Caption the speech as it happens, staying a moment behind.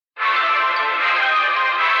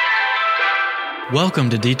Welcome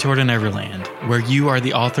to Detour to Neverland, where you are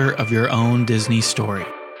the author of your own Disney story.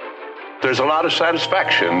 There's a lot of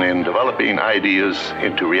satisfaction in developing ideas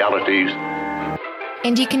into realities.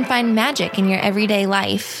 And you can find magic in your everyday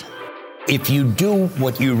life. If you do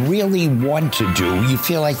what you really want to do, you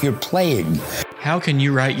feel like you're playing. How can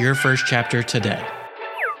you write your first chapter today?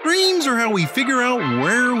 Dreams are how we figure out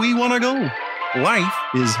where we want to go. Life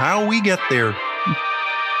is how we get there.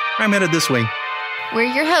 I'm headed this way. We're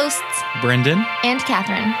your hosts, Brendan and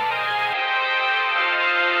Catherine.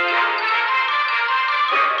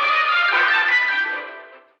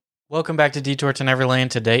 Welcome back to Detour to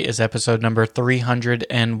Neverland. Today is episode number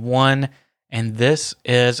 301, and this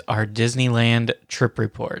is our Disneyland trip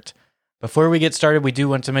report. Before we get started, we do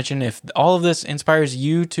want to mention if all of this inspires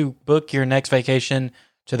you to book your next vacation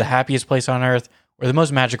to the happiest place on earth or the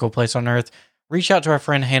most magical place on earth, reach out to our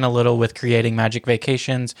friend Hannah Little with Creating Magic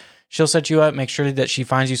Vacations. She'll set you up, make sure that she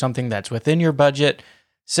finds you something that's within your budget,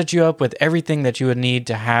 set you up with everything that you would need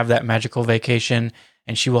to have that magical vacation,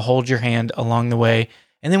 and she will hold your hand along the way.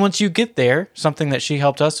 And then once you get there, something that she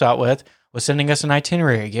helped us out with was sending us an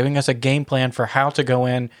itinerary, giving us a game plan for how to go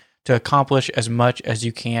in to accomplish as much as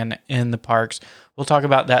you can in the parks. We'll talk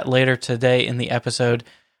about that later today in the episode,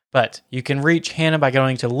 but you can reach Hannah by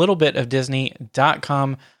going to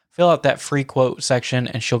littlebitofdisney.com, fill out that free quote section,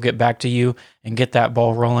 and she'll get back to you and get that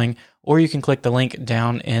ball rolling. Or you can click the link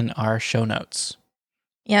down in our show notes.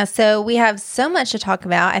 Yeah, so we have so much to talk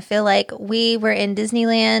about. I feel like we were in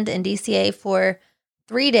Disneyland and DCA for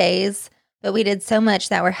 3 days, but we did so much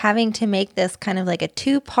that we're having to make this kind of like a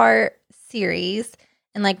 2-part series.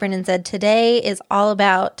 And like Brendan said, today is all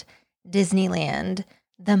about Disneyland,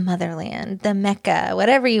 the motherland, the Mecca,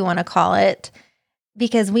 whatever you want to call it,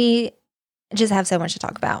 because we just have so much to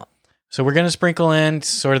talk about. So we're going to sprinkle in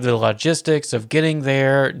sort of the logistics of getting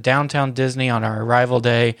there, downtown Disney on our arrival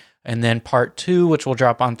day, and then part 2, which will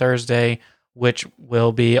drop on Thursday, which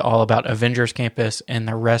will be all about Avengers Campus and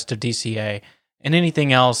the rest of DCA. And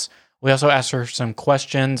anything else, we also asked her some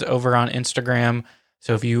questions over on Instagram.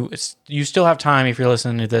 So if you still have time, if you're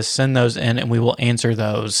listening to this, send those in and we will answer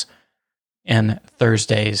those in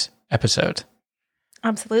Thursday's episode.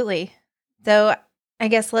 Absolutely. So I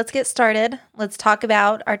guess let's get started. Let's talk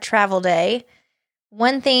about our travel day.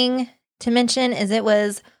 One thing to mention is it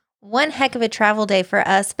was one heck of a travel day for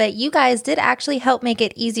us, but you guys did actually help make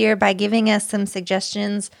it easier by giving us some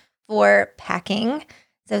suggestions for packing.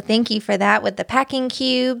 So thank you for that with the packing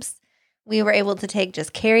cubes. We were able to take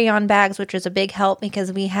just carry-on bags, which was a big help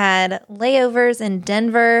because we had layovers in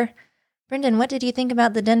Denver. Brendan, what did you think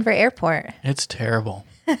about the Denver airport? It's terrible.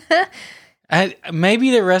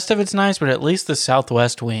 Maybe the rest of it's nice, but at least the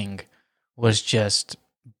Southwest wing was just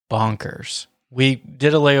bonkers. We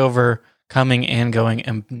did a layover coming and going,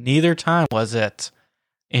 and neither time was it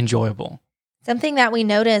enjoyable. Something that we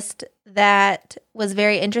noticed that was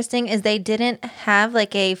very interesting is they didn't have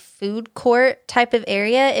like a food court type of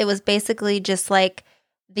area. It was basically just like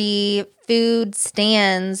the food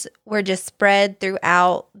stands were just spread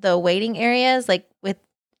throughout the waiting areas, like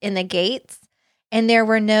in the gates, and there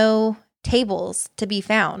were no tables to be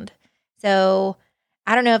found. So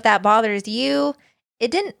I don't know if that bothers you.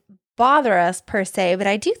 It didn't bother us per se, but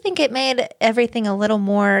I do think it made everything a little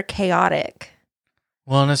more chaotic.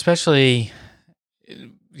 Well, and especially,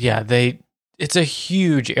 yeah, it's a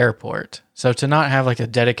huge airport. So to not have like a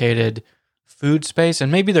dedicated food space,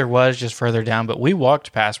 and maybe there was just further down, but we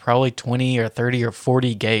walked past probably 20 or 30 or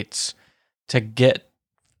 40 gates to get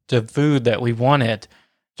the food that we wanted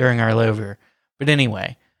during our layover. But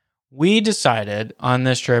anyway, we decided on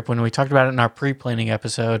this trip, when we talked about it in our pre-planning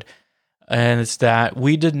episode, and it's that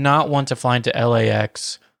we did not want to fly into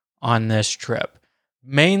LAX on this trip,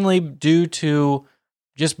 mainly due to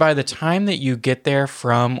just by the time that you get there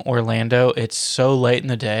from Orlando, it's so late in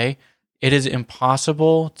the day, it is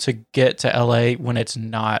impossible to get to LA when it's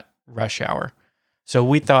not rush hour. So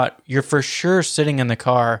we thought you're for sure sitting in the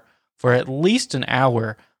car for at least an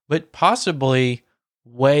hour, but possibly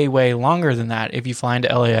way, way longer than that if you fly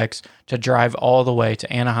into LAX to drive all the way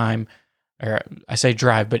to Anaheim, or I say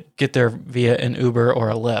drive, but get there via an Uber or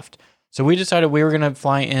a Lyft. So we decided we were going to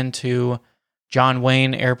fly into John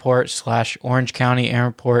Wayne Airport / Orange County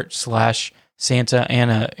Airport / Santa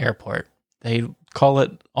Ana Airport. They call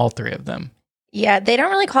it all three of them. Yeah, they don't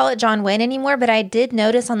really call it John Wayne anymore, but I did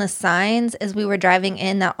notice on the signs as we were driving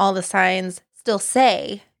in that all the signs still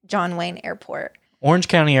say John Wayne Airport. Orange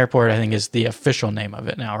County Airport, I think, is the official name of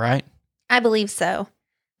it now, right? I believe so.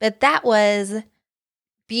 But that was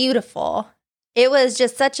beautiful. It was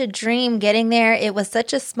just such a dream getting there. It was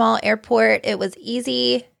such a small airport. It was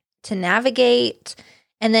easy to navigate.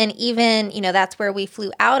 And then even, that's where we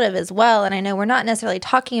flew out of as well. And I know we're not necessarily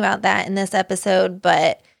talking about that in this episode,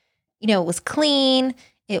 but, it was clean.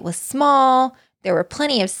 It was small. There were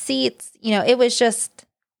plenty of seats. It was just,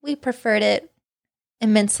 we preferred it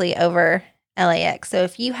immensely over LAX. So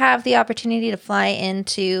if you have the opportunity to fly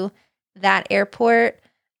into that airport,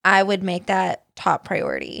 I would make that top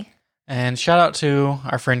priority. And shout out to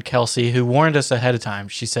our friend Kelsey, who warned us ahead of time.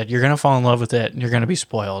 She said, you're going to fall in love with it and you're going to be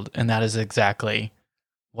spoiled. And that is exactly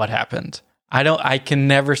what happened. I can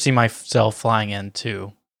never see myself flying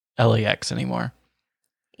into LAX anymore.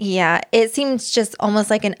 Yeah, it seems just almost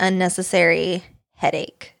like an unnecessary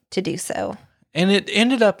headache to do so. And it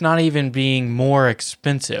ended up not even being more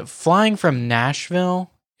expensive. Flying from Nashville,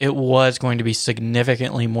 it was going to be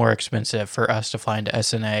significantly more expensive for us to fly into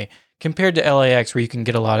SNA compared to LAX, where you can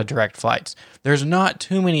get a lot of direct flights. There's not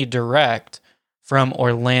too many direct from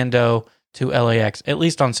Orlando to LAX, at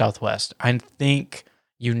least on Southwest. I think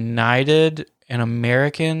United and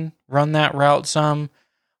American run that route some,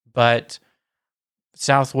 but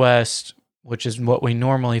Southwest, which is what we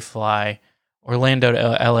normally fly, Orlando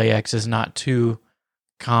to LAX is not too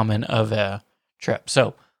common of a trip.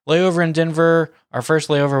 So layover in Denver, our first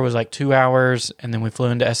layover was like 2 hours, and then we flew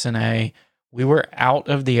into SNA. We were out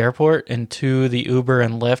of the airport into the Uber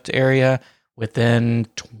and Lyft area within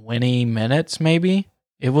 20 minutes, maybe.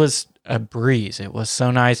 It was a breeze. It was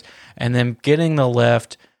so nice. And then getting the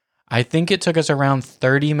Lyft, I think it took us around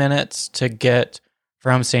 30 minutes to get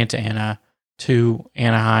from Santa Ana to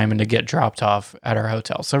Anaheim and to get dropped off at our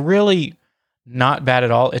hotel. So really not bad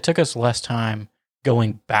at all. It took us less time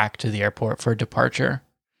going back to the airport for departure.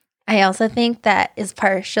 I also think that is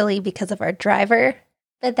partially because of our driver,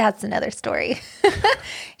 but that's another story.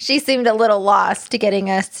 She seemed a little lost to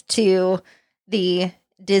getting us to the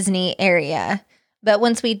Disney area. But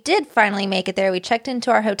once we did finally make it there, we checked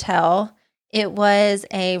into our hotel. It was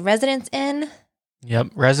a Residence Inn.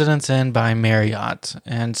 Yep, Residence Inn by Marriott.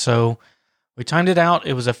 And so we timed it out.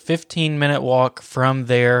 It was a 15-minute walk from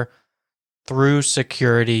there through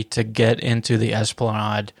security to get into the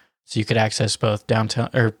Esplanade, so you could access both downtown,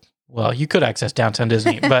 you could access downtown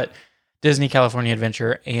Disney, but Disney California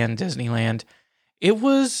Adventure and Disneyland. It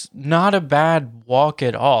was not a bad walk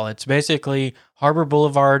at all. It's basically Harbor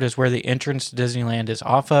Boulevard is where the entrance to Disneyland is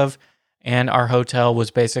off of, and our hotel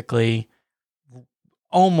was basically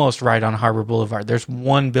almost right on Harbor Boulevard. There's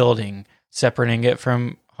one building separating it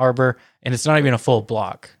from Harbor, and it's not even a full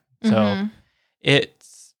block. So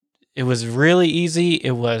it was really easy.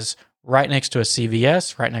 It was right next to a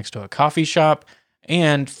CVS, right next to a coffee shop,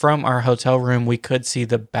 and from our hotel room, we could see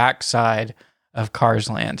the backside of Cars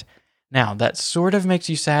Land. Now, that sort of makes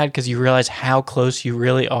you sad because you realize how close you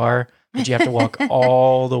really are, that you have to walk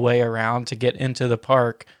all the way around to get into the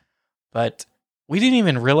park. But we didn't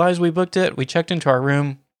even realize we booked it. We checked into our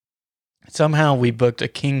room. Somehow we booked a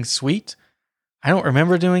king suite. I don't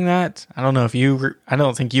remember doing that. I don't know if I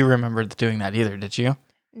don't think you remembered doing that either, did you?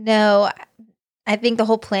 No, I think the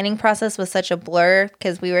whole planning process was such a blur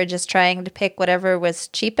because we were just trying to pick whatever was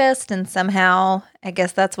cheapest, and somehow I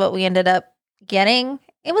guess that's what we ended up getting.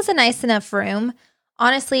 It was a nice enough room.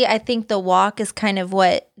 Honestly, I think the walk is kind of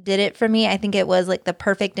what did it for me. I think it was like the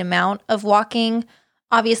perfect amount of walking.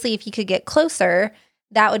 Obviously, if you could get closer,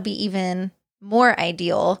 that would be even more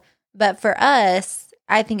ideal. But for us,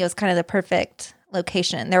 I think it was kind of the perfect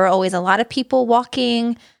location. There were always a lot of people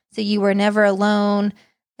walking, so you were never alone.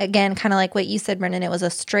 Again, kind of like what you said, Brendan, it was a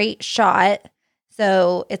straight shot.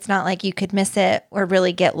 So it's not like you could miss it or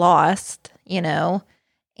really get lost,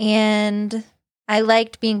 And I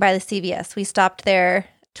liked being by the CVS. We stopped there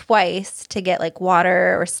twice to get like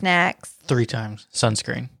water or snacks. 3 times.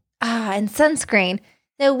 Sunscreen. And sunscreen.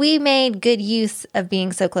 So we made good use of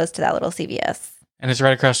being so close to that little CVS. And it's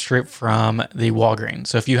right across the street from the Walgreens.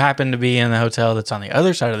 So if you happen to be in the hotel that's on the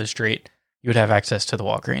other side of the street, you would have access to the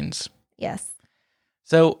Walgreens. Yes.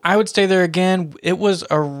 So I would stay there again. It was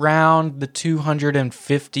around the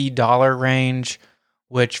 $250 range,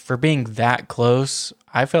 which for being that close,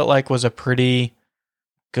 I felt like was a pretty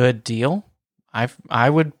good deal. I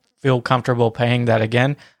would feel comfortable paying that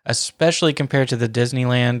again, especially compared to the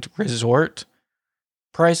Disneyland resort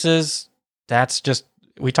prices. That's just,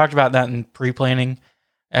 we talked about that in pre-planning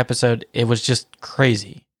episode. It was just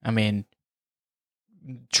crazy. I mean,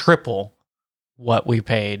 triple what we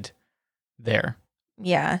paid there.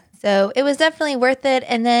 Yeah. So it was definitely worth it.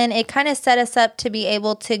 And then it kind of set us up to be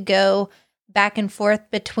able to go back and forth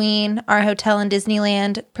between our hotel and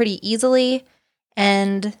Disneyland pretty easily.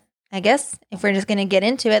 And I guess if we're just going to get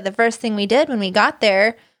into it, the first thing we did when we got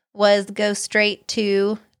there was go straight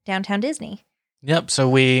to downtown Disney. Yep. So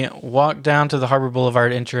we walked down to the Harbor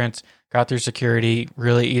Boulevard entrance, got through security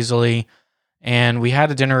really easily, and we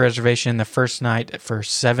had a dinner reservation the first night for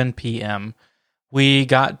 7 p.m. We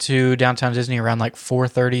got to Downtown Disney around like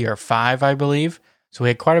 4:30 or 5, I believe. So we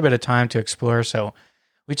had quite a bit of time to explore. So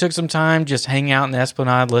we took some time just hanging out in the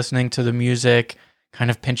Esplanade, listening to the music,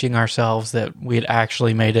 kind of pinching ourselves that we had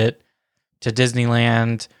actually made it to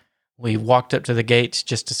Disneyland. We walked up to the gates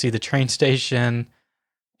just to see the train station,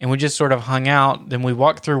 and we just sort of hung out. Then we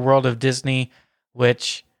walked through World of Disney,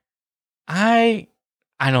 which I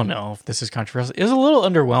don't know if this is controversial. It was a little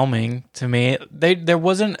underwhelming to me. There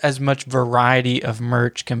wasn't as much variety of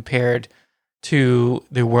merch compared to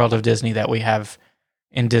the World of Disney that we have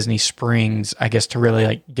in Disney Springs, I guess, to really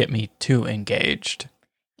like get me too engaged.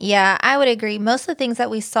 Yeah, I would agree. Most of the things that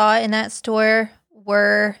we saw in that store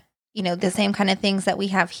were, the same kind of things that we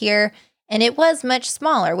have here. And it was much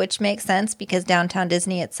smaller, which makes sense because Downtown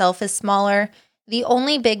Disney itself is smaller. The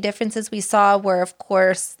only big differences we saw were, of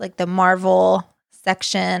course, like the Marvel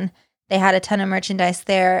section. They had a ton of merchandise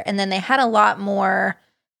there. And then they had a lot more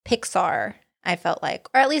Pixar, I felt like,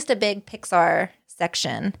 or at least a big Pixar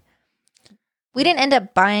section. We didn't end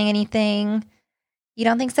up buying anything. You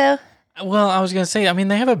don't think so? Well, I was going to say, I mean,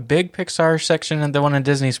 they have a big Pixar section and the one in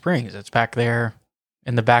Disney Springs. It's back there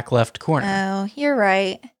in the back left corner. Oh, you're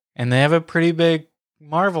right. And they have a pretty big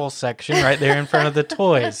Marvel section right there in front of the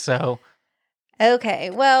toys. So, okay,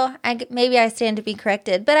 well, maybe I stand to be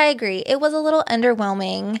corrected, but I agree. It was a little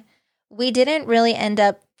underwhelming. We didn't really end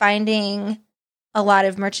up finding a lot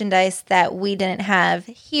of merchandise that we didn't have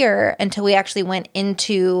here until we actually went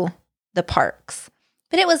into the parks.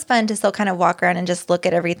 But it was fun to still kind of walk around and just look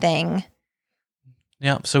at everything.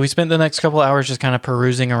 Yeah, so we spent the next couple hours just kind of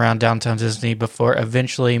perusing around Downtown Disney before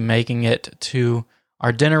eventually making it to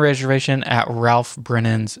our dinner reservation at Ralph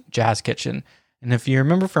Brennan's Jazz Kitchen. And if you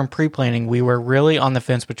remember from pre-planning, we were really on the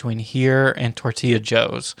fence between here and Tortilla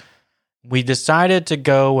Joe's. We decided to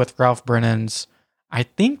go with Ralph Brennan's, I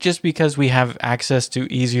think just because we have access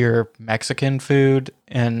to easier Mexican food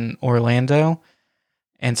in Orlando.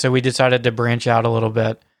 And so we decided to branch out a little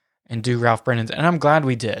bit and do Ralph Brennan's. And I'm glad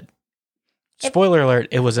we did. Spoiler alert,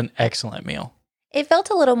 it was an excellent meal. It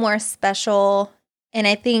felt a little more special. And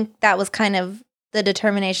I think that was kind of the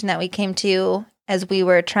determination that we came to as we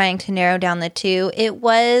were trying to narrow down the two. It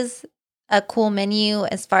was a cool menu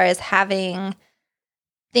as far as having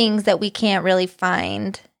things that we can't really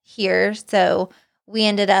find here. So we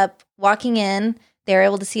ended up walking in. They were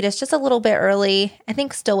able to seat us just a little bit early. I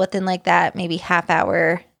think still within like that maybe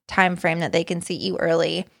half-hour time frame that they can seat you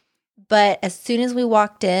early. But as soon as we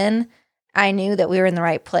walked in, I knew that we were in the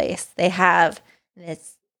right place. They have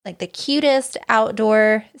this like the cutest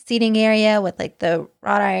outdoor seating area with like the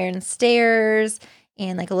wrought iron stairs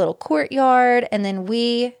and like a little courtyard. And then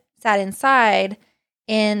we sat inside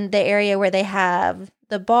in the area where they have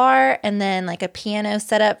the bar and then like a piano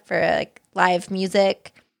set up for like live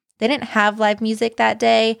music. They didn't have live music that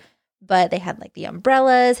day, but they had like the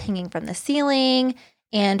umbrellas hanging from the ceiling,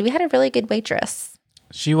 and we had a really good waitress.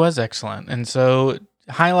 She was excellent. And so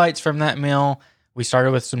highlights from that meal, we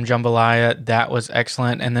started with some jambalaya. That was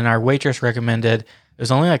excellent. And then our waitress recommended, it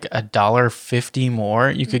was only like $1.50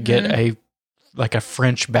 more. You could get a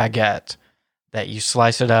French baguette that you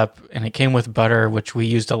slice it up, and it came with butter, which we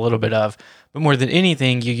used a little bit of. But more than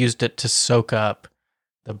anything, you used it to soak up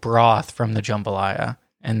the broth from the jambalaya.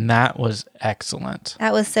 And that was excellent.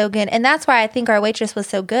 That was so good. And that's why I think our waitress was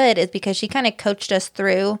so good, is because she kind of coached us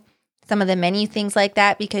through some of the menu things like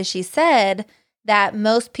that, because she said that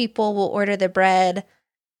most people will order the bread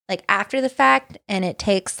like after the fact, and it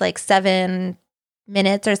takes like 7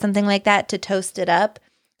 minutes or something like that to toast it up.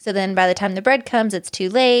 So then by the time the bread comes, it's too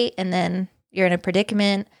late, and then you're in a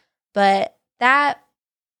predicament. But that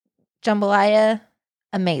jambalaya,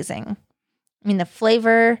 amazing. I mean, the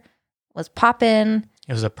flavor was popping.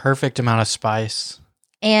 It was a perfect amount of spice.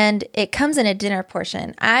 And it comes in a dinner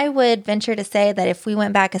portion. I would venture to say that if we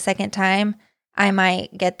went back a second time, I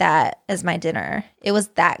might get that as my dinner. It was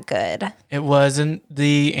that good. It was, and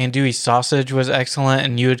the andouille sausage was excellent,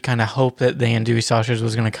 and you would kind of hope that the andouille sausage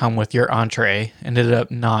was going to come with your entree. Ended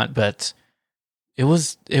up not, but it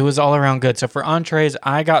was all around good. So for entrees,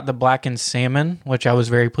 I got the blackened salmon, which I was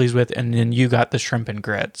very pleased with, and then you got the shrimp and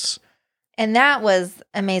grits. And that was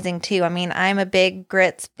amazing too. I mean, I'm a big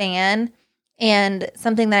grits fan, and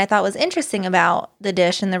something that I thought was interesting about the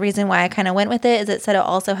dish, and the reason why I kind of went with it, is it said it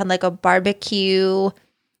also had like a barbecue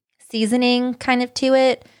seasoning kind of to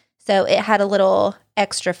it. So it had a little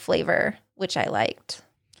extra flavor, which I liked.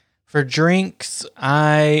 For drinks,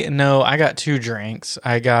 I got 2 drinks.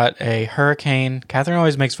 I got a Hurricane. Catherine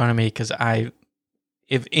always makes fun of me because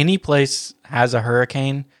if any place has a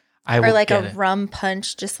Hurricane, Or like a get it. rum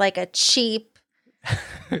punch, just like a cheap,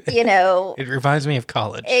 you know. It reminds me of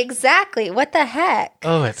college. Exactly. What the heck?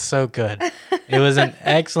 Oh, it's so good. It was an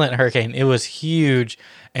excellent hurricane. It was huge.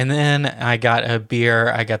 And then I got a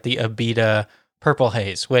beer. I got the Abita Purple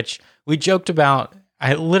Haze, which we joked about.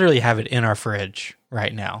 I literally have it in our fridge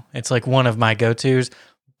right now. It's like one of my go-tos.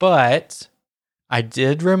 But I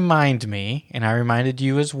did remind me, and I reminded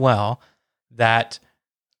you as well, that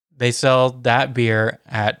they sell that beer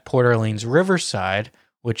at Port Orleans Riverside,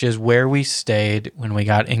 which is where we stayed when we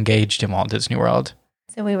got engaged in Walt Disney World.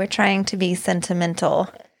 So we were trying to be sentimental.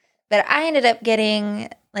 But I ended up getting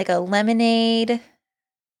like a lemonade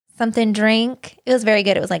something drink. It was very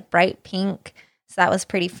good. It was like bright pink. So that was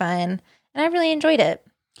pretty fun. And I really enjoyed it.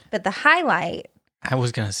 But the highlight I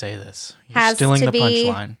was going to say this. You're has stealing to the be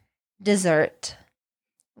punchline. dessert.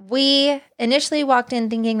 We initially walked in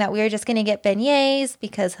thinking that we were just going to get beignets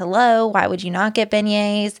because, hello, why would you not get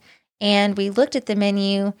beignets? And we looked at the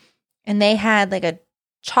menu and they had like a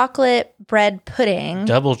chocolate bread pudding.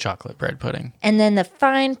 Double chocolate bread pudding. And then the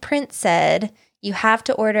fine print said you have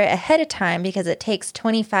to order it ahead of time because it takes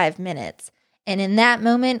 25 minutes. And in that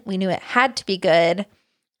moment, we knew it had to be good.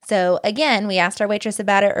 So again, we asked our waitress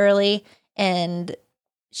about it early, and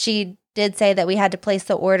she did say that we had to place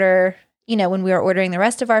the order, you know, when we were ordering the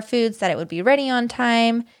rest of our foods, that it would be ready on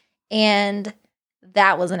time. And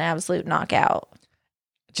that was an absolute knockout.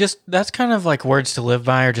 Just that's kind of like words to live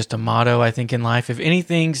by, or just a motto, I think, in life. If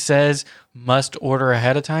anything says must order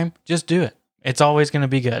ahead of time, just do it. It's always going to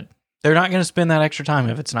be good. They're not going to spend that extra time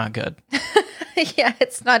if it's not good. Yeah,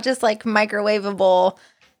 it's not just like microwavable.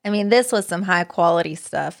 I mean, this was some high quality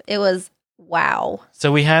stuff. It was wow.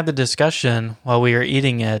 So we had the discussion while we were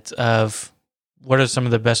eating it of what are some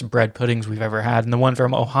of the best bread puddings we've ever had. And the one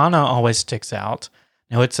from Ohana always sticks out.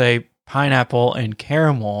 Now, it's a pineapple and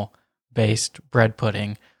caramel based bread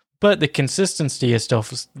pudding, but the consistency is still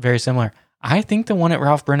very similar. I think the one at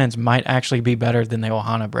Ralph Brennan's might actually be better than the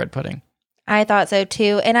Ohana bread pudding. I thought so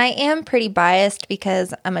too. And I am pretty biased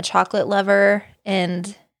because I'm a chocolate lover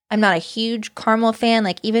and I'm not a huge caramel fan.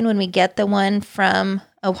 Like even when we get the one from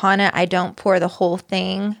Ohana, I don't pour the whole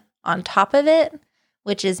thing on top of it,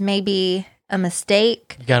 which is maybe a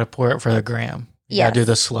mistake. You got to pour it for the gram. You got to do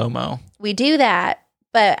the slow-mo. We do that,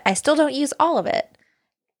 but I still don't use all of it.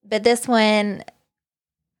 But this one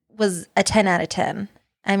was a 10 out of 10.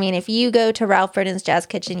 I mean, if you go to Ralph Brennan's Jazz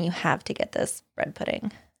Kitchen, you have to get this bread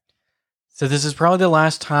pudding. So this is probably the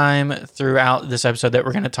last time throughout this episode that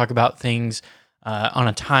we're going to talk about things on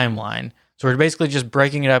a timeline. So we're basically just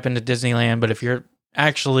breaking it up into Disneyland. But if you're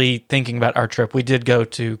actually thinking about our trip, we did go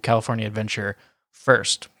to California Adventure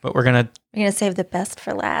first. But we're going to save the best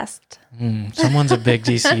for last. Someone's a big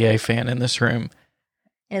DCA fan in this room.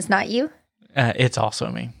 And it's not you? It's also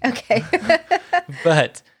me. Okay.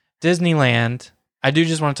 But Disneyland, I do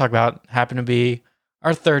just want to talk about, happened to be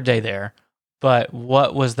our third day there. But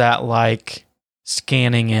what was that like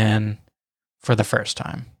scanning in for the first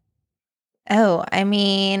time? Oh, I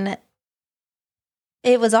mean,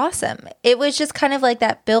 it was awesome. It was just kind of like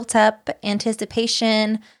that built up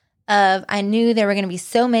anticipation of, I knew there were going to be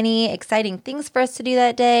so many exciting things for us to do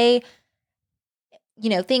that day.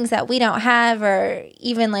 You know, things that we don't have, or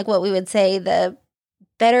even like what we would say the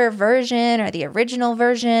better version or the original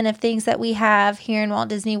version of things that we have here in Walt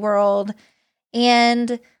Disney World.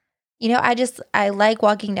 And you know, I like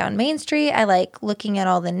walking down Main Street. I like looking at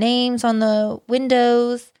all the names on the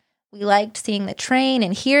windows. We liked seeing the train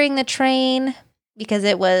and hearing the train because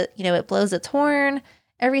it was, you know, it blows its horn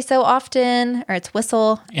every so often, or its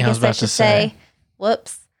whistle, I guess I should say.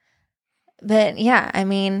 Whoops. But yeah, I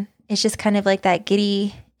mean, it's just kind of like that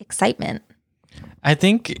giddy excitement. I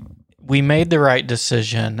think we made the right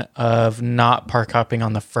decision of not park hopping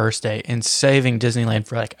on the first day and saving Disneyland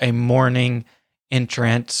for like a morning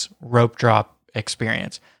entrance rope drop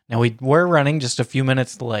experience. Now we were running just a few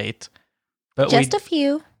minutes late, but a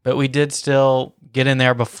few. But we did still get in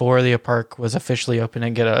there before the park was officially open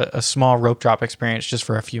and get a small rope drop experience just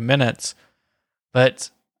for a few minutes. But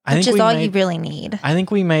Which is all you really need. I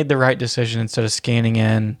think we made the right decision instead of scanning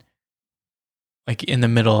in like in the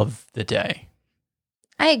middle of the day.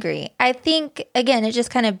 I agree. I think, again, it just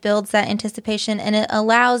kind of builds that anticipation and it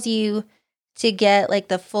allows you to get like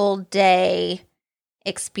the full day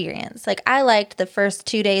experience. Like I liked the first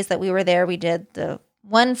 2 days that we were there. We did the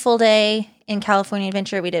one full day in California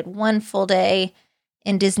Adventure. We did one full day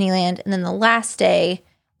in Disneyland. And then the last day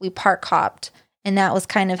we park hopped. And that was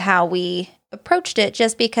kind of how we approached it,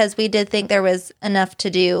 just because we did think there was enough to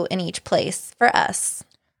do in each place for us.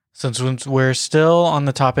 Since we're still on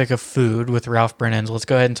the topic of food with Ralph Brennan's, let's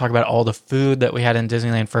go ahead and talk about all the food that we had in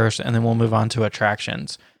Disneyland first, and then we'll move on to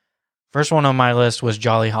attractions. First one on my list was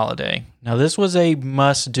Jolly Holiday. Now, this was a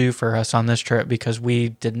must-do for us on this trip because we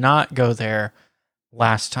did not go there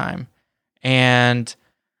last time. And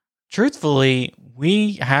truthfully,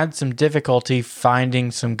 we had some difficulty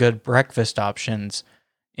finding some good breakfast options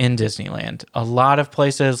in Disneyland. A lot of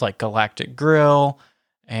places like Galactic Grill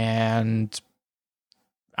and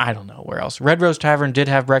I don't know where else. Red Rose Tavern did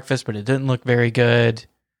have breakfast, but it didn't look very good.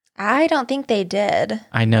 I don't think they did.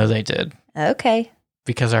 I know they did. Okay.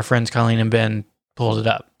 Because our friends Colleen and Ben pulled it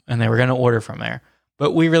up and they were going to order from there.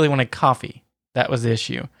 But we really wanted coffee. That was the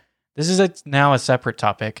issue. This is now a separate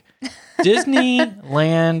topic.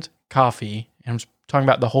 Disneyland coffee, and I'm talking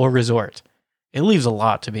about the whole resort, it leaves a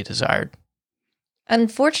lot to be desired.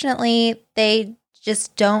 Unfortunately, they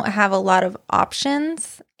just don't have a lot of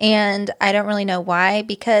options, and I don't really know why,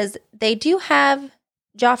 because they do have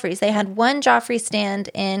Joffrey's. They had one Joffrey stand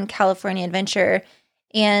in California Adventure,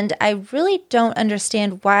 and I really don't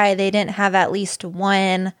understand why they didn't have at least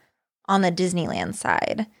one on the Disneyland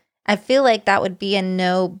side. I feel like that would be a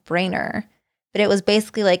no-brainer, but it was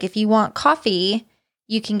basically like, if you want coffee,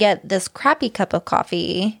 you can get this crappy cup of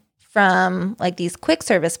coffee from like these quick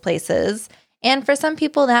service places. And for some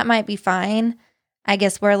people, that might be fine. I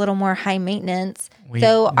guess we're a little more high maintenance. We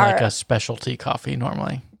like a specialty coffee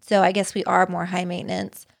normally. So I guess we are more high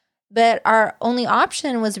maintenance. But our only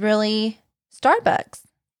option was really Starbucks.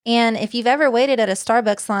 And if you've ever waited at a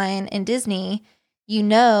Starbucks line in Disney, you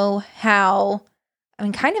know how,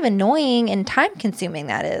 kind of annoying and time consuming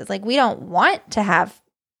that is. Like, we don't want to have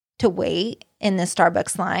to wait in the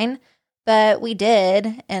Starbucks line, but we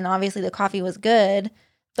did. And obviously the coffee was good.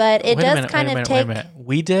 But it does kind of take. Wait a minute.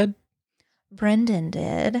 We did? Brendan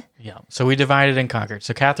did. Yeah. So we divided and conquered.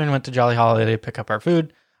 So Catherine went to Jolly Holiday to pick up our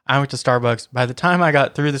food. I went to Starbucks. By the time I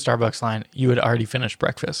got through the Starbucks line, you had already finished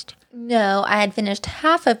breakfast. No, I had finished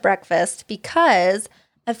half of breakfast because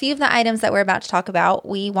a few of the items that we're about to talk about,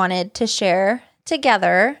 we wanted to share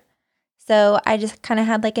together. So I just kind of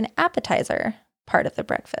had like an appetizer part of the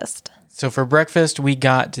breakfast. So for breakfast, we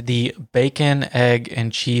got the bacon, egg,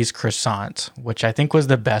 and cheese croissant, which I think was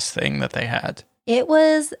the best thing that they had. It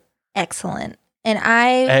was excellent. And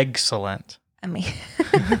Excellent.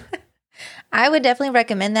 I would definitely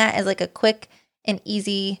recommend that as like a quick and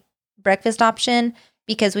easy breakfast option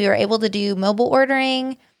because we were able to do mobile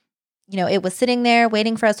ordering. You know, it was sitting there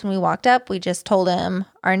waiting for us when we walked up. We just told him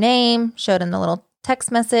our name, showed him the little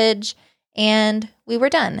text message, and we were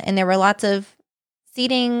done. And there were lots of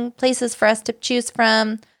seating places for us to choose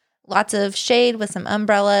from, lots of shade with some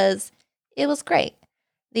umbrellas. It was great.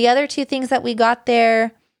 The other two things that we got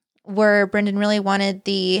there were Brendan really wanted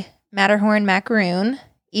the Matterhorn macaroon,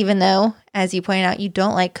 even though, as you pointed out, you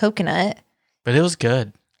don't like coconut. But it was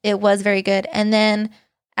good. It was very good. And then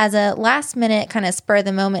as a last minute kind of spur of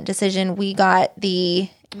the moment decision, we got the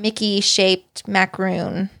Mickey shaped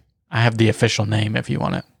macaroon. I have the official name if you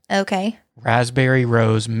want it. Okay. Raspberry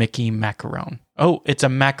Rose Mickey Macaron. Oh, it's a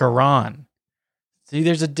macaron. See,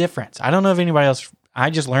 there's a difference. I don't know if anybody else, I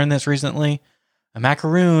just learned this recently. A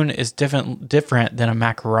macaroon is different than a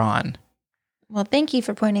macaron. Well, thank you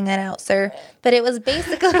for pointing that out, sir. But it was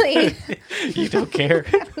basically... You don't care?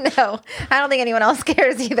 No, I don't think anyone else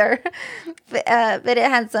cares either. But it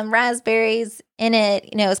had some raspberries in it.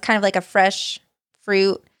 You know, it was kind of like a fresh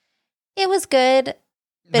fruit. It was good.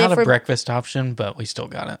 But Not a breakfast option, but we still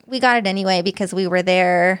got it. We got it anyway because we were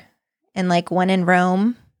there and like when in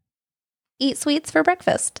Rome, eat sweets for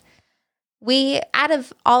breakfast. Out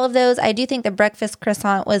of all of those, I do think the breakfast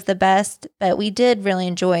croissant was the best, but we did really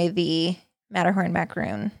enjoy the Matterhorn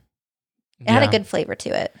macaroon. It had a good flavor to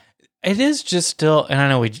it. It is just still, and I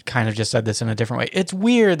know we kind of just said this in a different way. It's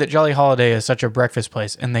weird that Jolly Holiday is such a breakfast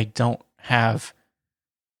place and they don't have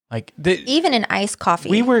even an iced coffee.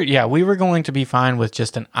 We were going to be fine with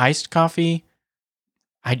just an iced coffee.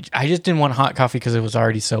 I just didn't want hot coffee because it was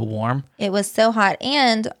already so warm. It was so hot.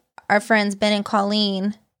 And our friends Ben and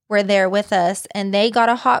Colleen were there with us and they got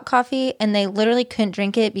a hot coffee and they literally couldn't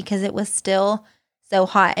drink it because it was still so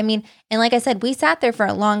hot. And like I said, we sat there for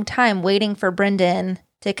a long time waiting for Brendan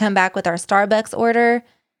to come back with our Starbucks order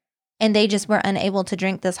and they just were unable to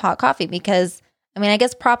drink this hot coffee because I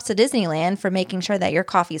guess props to Disneyland for making sure that your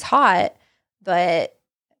coffee's hot, but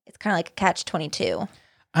it's kind of like a catch-22.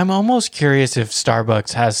 I'm almost curious if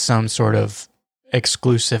Starbucks has some sort of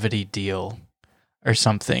exclusivity deal or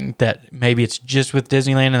something that maybe it's just with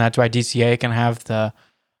Disneyland and that's why DCA can have the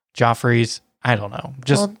Joffrey's. I don't know.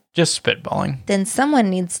 Just spitballing. Then someone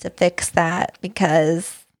needs to fix that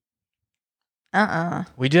because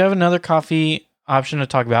We do have another coffee option to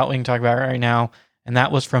talk about. We can talk about it right now. And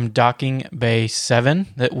that was from Docking Bay 7.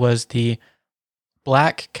 That was the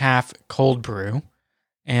Black Calf Cold Brew.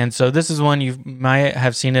 And so this is one you might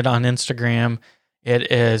have seen it on Instagram.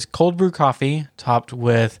 It is cold brew coffee topped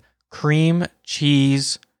with cream,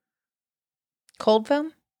 cheese. Cold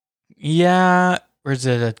foam? Yeah, or is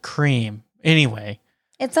it a cream? Anyway.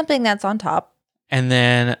 It's something that's on top. And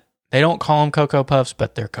then they don't call them Cocoa Puffs,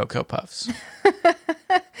 but they're Cocoa Puffs.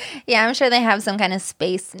 Yeah, I'm sure they have some kind of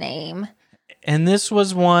space name. And this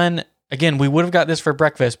was one, again, we would have got this for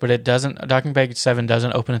breakfast, but it doesn't, Dock and Bake 7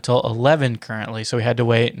 doesn't open until 11 currently. So we had to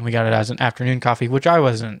wait, and we got it as an afternoon coffee, which I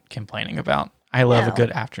wasn't complaining about. I love a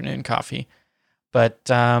good afternoon coffee. But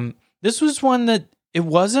this was one that it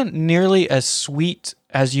wasn't nearly as sweet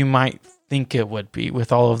as you might think it would be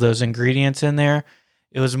with all of those ingredients in there.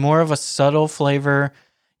 It was more of a subtle flavor.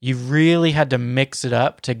 You really had to mix it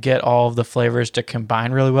up to get all of the flavors to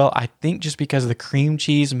combine really well. I think just because the cream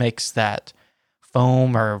cheese makes that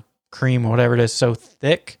foam or cream or whatever it is so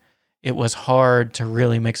thick, it was hard to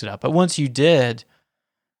really mix it up. But once you did,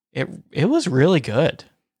 it was really good.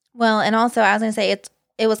 Well, and also I was going to say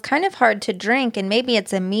it was kind of hard to drink, and maybe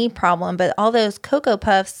it's a me problem, but all those Cocoa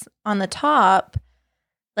Puffs on the top,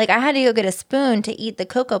 like I had to go get a spoon to eat the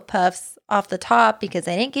Cocoa Puffs off the top because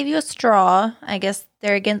they didn't give you a straw. I guess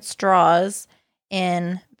they're against straws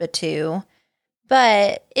in Batu.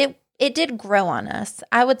 But it did grow on us.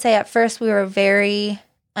 I would say at first we were very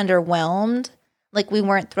underwhelmed. Like we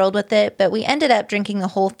weren't thrilled with it, but we ended up drinking the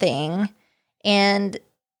whole thing, and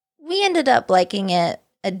we ended up liking it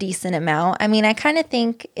a decent amount. I mean, I kind of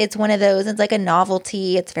think it's one of those, it's like a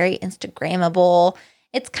novelty. It's very Instagrammable.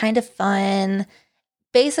 It's kind of fun.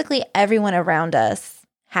 Basically, everyone around us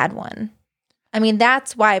had one. I mean,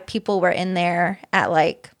 that's why people were in there at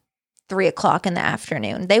like 3:00 in the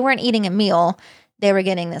afternoon. They weren't eating a meal. They were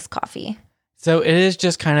getting this coffee. So it is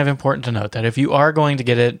just kind of important to note that if you are going to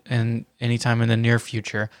get it in anytime in the near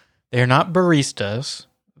future, they're not baristas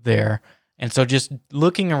there. And so just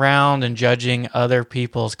looking around and judging other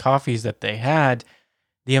people's coffees that they had,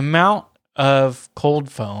 the amount of cold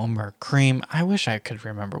foam or cream, I wish I could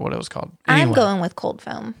remember what it was called. Anyway, I'm going with cold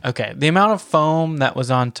foam. Okay. The amount of foam that was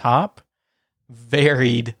on top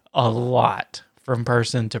varied a lot from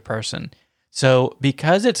person to person. So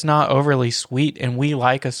because it's not overly sweet and we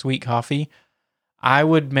like a sweet coffee, I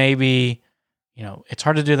would maybe, it's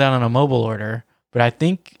hard to do that on a mobile order, but I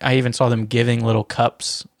think I even saw them giving little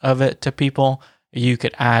cups of it to people. You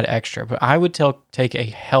could add extra, but I would take a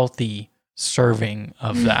healthy serving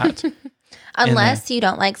of that. Unless you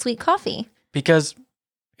don't like sweet coffee. Because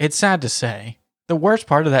it's sad to say, the worst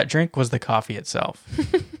part of that drink was the coffee itself.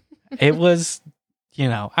 It was,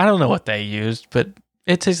 I don't know what they used, but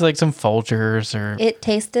it tasted like some Folgers or... It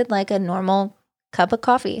tasted like a normal cup of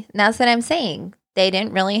coffee. That's what I'm saying. They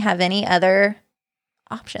didn't really have any other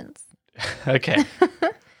options. Okay.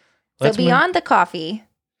 So beyond the coffee,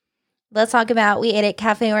 let's talk about, we ate at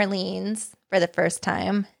Cafe Orleans for the first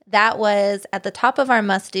time. That was at the top of our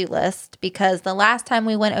must-do list because the last time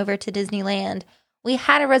we went over to Disneyland, we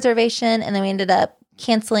had a reservation and then we ended up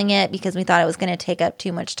canceling it because we thought it was going to take up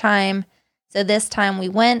too much time. So this time we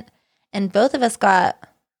went and both of us got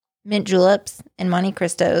mint juleps and Monte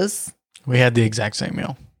Cristos. We had the exact same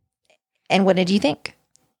meal. And what did you think?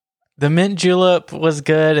 The mint julep was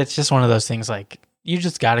good. It's just one of those things like you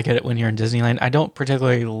just got to get it when you're in Disneyland. I don't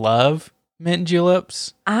particularly love mint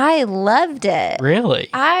juleps. I loved it. Really?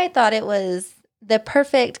 I thought it was the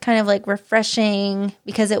perfect kind of like refreshing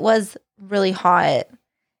because it was really hot.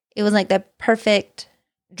 It was like the perfect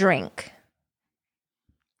drink.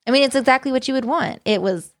 I mean, it's exactly what you would want. It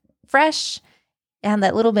was fresh. It had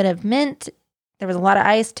that little bit of mint. There was a lot of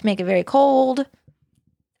ice to make it very cold.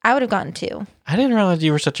 I would have gotten 2. I didn't realize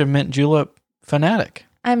you were such a mint julep fanatic.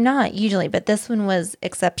 I'm not usually, but this one was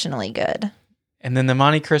exceptionally good. And then the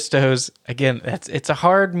Monte Cristos, again, it's a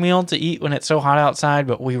hard meal to eat when it's so hot outside,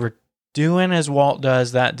 but we were doing as Walt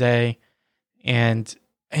does that day, and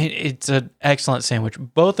it's an excellent sandwich.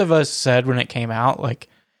 Both of us said when it came out, like,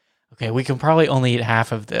 okay, we can probably only eat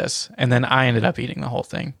half of this, and then I ended up eating the whole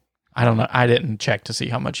thing. I don't know. I didn't check to see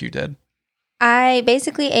how much you did. I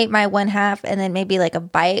basically ate my one half and then maybe like a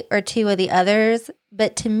bite or 2 of the others.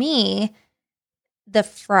 But to me, the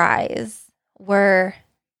fries were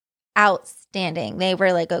outstanding. They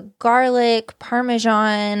were like a garlic,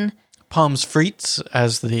 Parmesan. Pommes frites,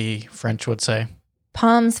 as the French would say.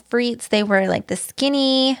 Pommes frites. They were like the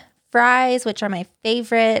skinny fries, which are my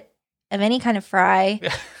favorite of any kind of fry.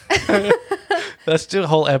 Let's do a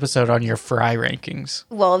whole episode on your fry rankings.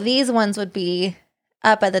 Well, these ones would be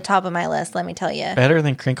up at the top of my list, let me tell you. Better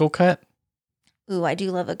than crinkle cut? Ooh, I do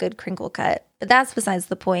love a good crinkle cut. But that's besides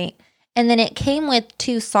the point. And then it came with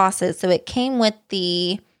 2 sauces. So it came with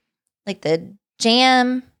the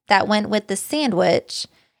jam that went with the sandwich.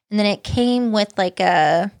 And then it came with like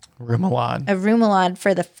a remoulade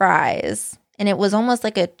for the fries. And it was almost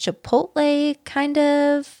like a Chipotle kind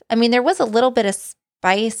of. I mean, there was a little bit of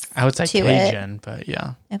spice I would say to Cajun, but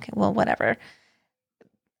yeah. Okay, well, whatever.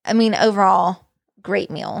 I mean, overall,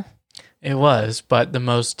 great meal. It was, but the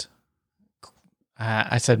most,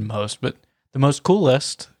 I said most, but the most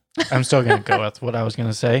coolest, I'm still going to go with what I was going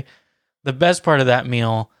to say. The best part of that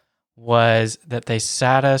meal was that they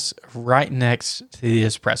sat us right next to the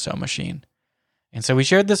espresso machine. And so we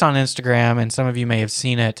shared this on Instagram, and some of you may have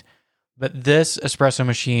seen it, but this espresso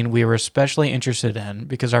machine we were especially interested in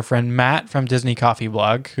because our friend Matt from Disney Coffee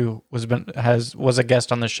Blog, who was a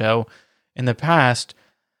guest on the show in the past,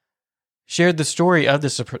 shared the story of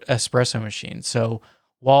this espresso machine. So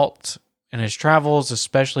Walt, in his travels,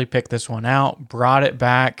 especially picked this one out, brought it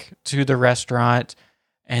back to the restaurant,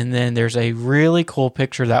 and then there's a really cool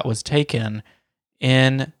picture that was taken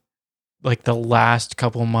in like the last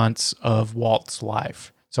couple months of Walt's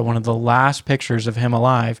life. So one of the last pictures of him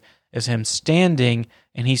alive is him standing,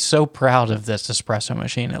 and he's so proud of this espresso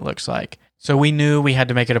machine, it looks like. So we knew we had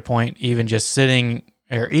to make it a point, even just sitting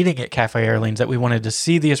or eating at Cafe Orleans, that we wanted to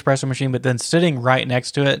see the espresso machine, but then sitting right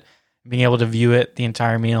next to it, being able to view it the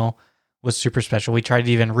entire meal was super special. We tried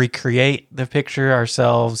to even recreate the picture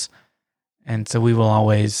ourselves, and so we will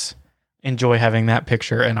always enjoy having that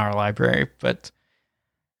picture in our library. But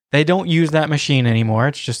they don't use that machine anymore.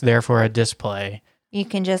 It's just there for a display. You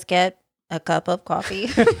can just get a cup of coffee.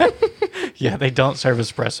 Yeah, they don't serve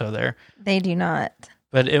espresso there. They do not.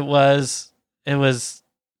 But it was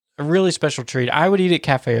a really special treat. I would eat at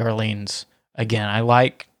Cafe Orleans again. I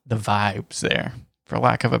like the vibes there, for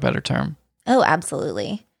lack of a better term. Oh,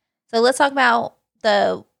 absolutely. So let's talk about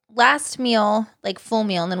the last meal, like full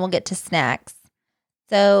meal, and then we'll get to snacks.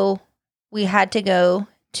 So we had to go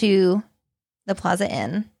to the Plaza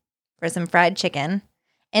Inn for some fried chicken.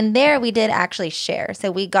 And there we did actually share. So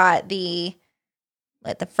we got the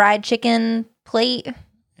fried chicken plate.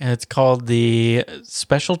 And it's called the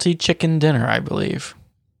Specialty Chicken Dinner, I believe.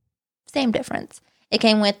 Same difference. It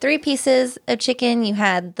came with 3 pieces of chicken. You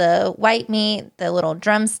had the white meat, the little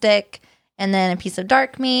drumstick, and then a piece of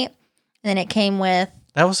dark meat. And then it came with...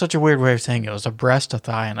 That was such a weird way of saying it. It was a breast, a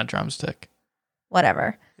thigh, and a drumstick.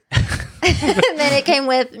 Whatever. And then it came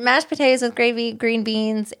with mashed potatoes with gravy, green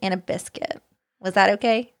beans, and a biscuit. Was that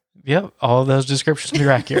okay? Yep, all of those descriptions are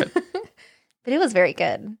accurate. But it was very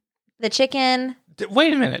good. The chicken...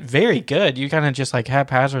 Wait a minute, very good. You kind of just like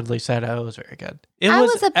haphazardly said, oh, it was very good. I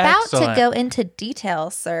was about excellent. to go into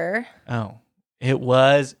detail, sir. Oh, it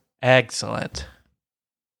was excellent.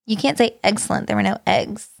 You can't say excellent. There were no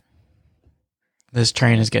eggs. This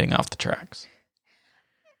train is getting off the tracks.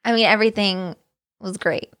 I mean, everything was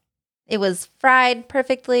great. It was fried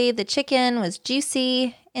perfectly. The chicken was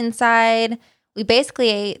juicy inside. We basically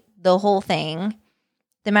ate the whole thing.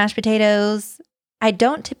 The mashed potatoes... I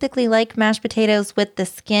don't typically like mashed potatoes with the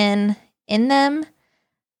skin in them,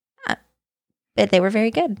 but they were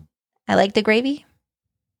very good. I like the gravy.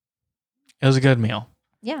 It was a good meal.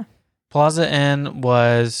 Yeah. Plaza Inn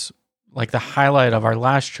was like the highlight of our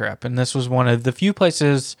last trip, and this was one of the few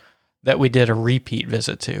places that we did a repeat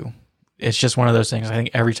visit to. It's just one of those things. I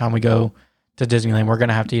think every time we go to Disneyland, we're going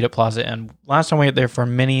to have to eat at Plaza Inn. Last time we ate there for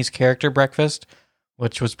Minnie's Character Breakfast,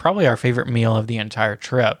 which was probably our favorite meal of the entire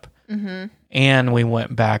trip. Mm-hmm. And we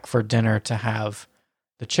went back for dinner to have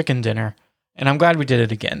the chicken dinner. And I'm glad we did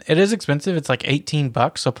it again. It is expensive. It's like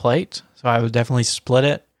 $18 a plate. So I would definitely split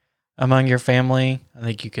it among your family. I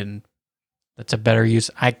think you can, that's a better use.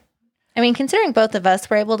 I mean, considering both of us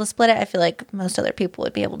were able to split it, I feel like most other people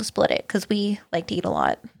would be able to split it because we like to eat a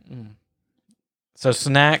lot. So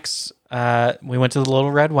snacks, we went to the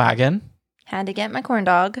Little Red Wagon. Had to get my corn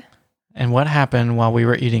dog. And what happened while we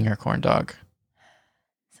were eating our corn dog?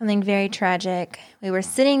 Something very tragic. We were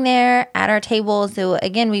sitting there at our table. So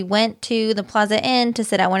again, we went to the Plaza Inn to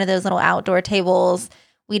sit at one of those little outdoor tables.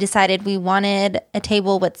 We decided we wanted a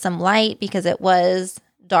table with some light because it was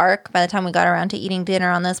dark by the time we got around to eating dinner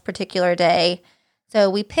on this particular day. So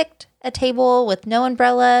we picked a table with no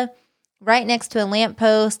umbrella right next to a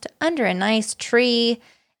lamppost under a nice tree.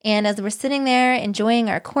 And as we're sitting there enjoying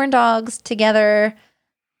our corn dogs together,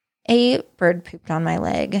 a bird pooped on my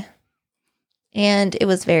leg. And it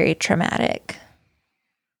was very traumatic.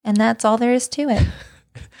 And that's all there is to it.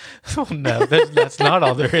 Oh, no, that's not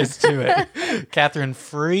all there is to it. Catherine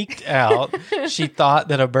freaked out. She thought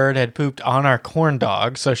that a bird had pooped on our corn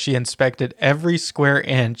dog, so she inspected every square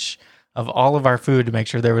inch of all of our food to make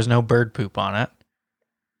sure there was no bird poop on it.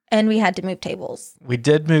 And we had to move tables. We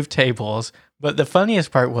did move tables, but the funniest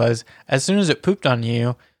part was, as soon as it pooped on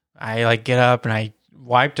you, I get up and I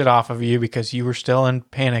wiped it off of you because you were still in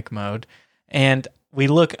panic mode. And we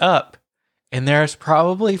look up, and there's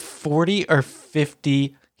probably 40 or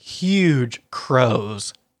 50 huge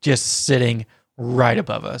crows just sitting right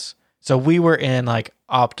above us. So we were in like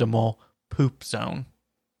optimal poop zone.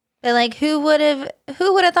 But like, who would have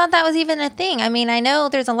thought that was even a thing? I mean, I know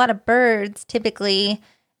there's a lot of birds typically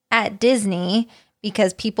at Disney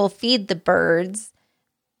because people feed the birds.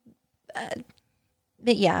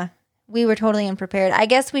 But yeah, we were totally unprepared. I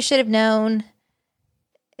guess we should have known.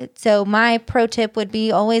 So my pro tip would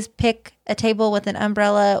be always pick a table with an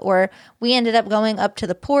umbrella, or we ended up going up to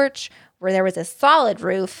the porch where there was a solid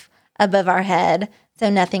roof above our head so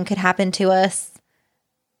nothing could happen to us.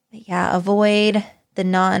 But yeah, avoid the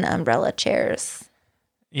non-umbrella chairs.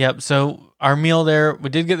 Yep. So our meal there, we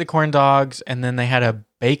did get the corn dogs, and then they had a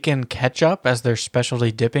bacon ketchup as their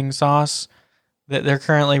specialty dipping sauce that they're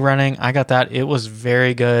currently running. I got that. It was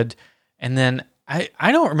very good. And then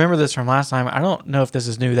I don't remember this from last time. I don't know if this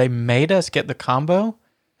is new. They made us get the combo.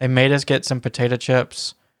 They made us get some potato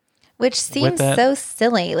chips. Which seems so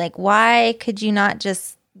silly. Like, why could you not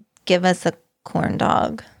just give us a corn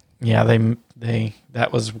dog? Yeah, they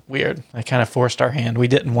that was weird. They kind of forced our hand. We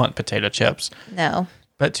didn't want potato chips. No.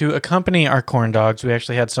 But to accompany our corn dogs, we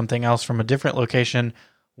actually had something else from a different location.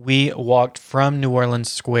 We walked from New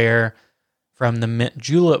Orleans Square from the Mint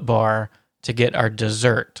Julep bar to get our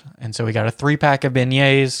dessert. And so we got a 3-pack of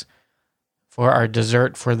beignets for our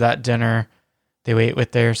dessert for that dinner. They ate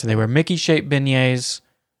with there. So they were Mickey-shaped beignets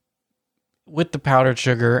with the powdered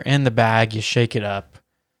sugar in the bag. You shake it up.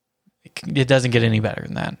 It doesn't get any better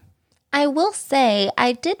than that. I will say,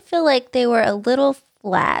 I did feel like they were a little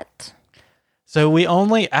flat. So we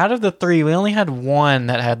only, out of the 3, we only had one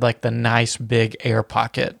that had like the nice big air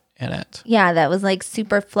pocket in it. Yeah, that was like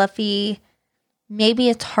super fluffy. Maybe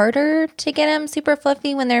it's harder to get them super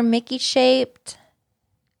fluffy when they're Mickey shaped.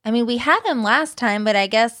 I mean, we had them last time, but I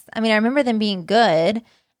remember them being good.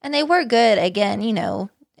 And they were good. Again,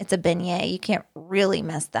 it's a beignet. You can't really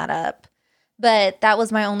mess that up. But that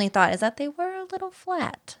was my only thought, is that they were a little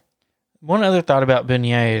flat. One other thought about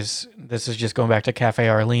beignets, this is just going back to Cafe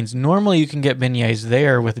Orleans. Normally you can get beignets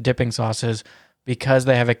there with dipping sauces because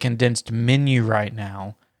they have a condensed menu right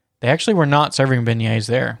now. They actually were not serving beignets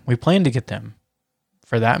there. We planned to get them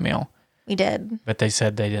for that meal. We did. But they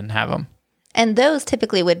said they didn't have them. And those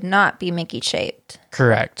typically would not be Mickey shaped.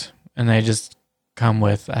 Correct. And they just come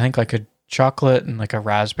with, I think, like a chocolate and like a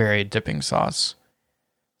raspberry dipping sauce.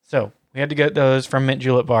 So we had to get those from Mint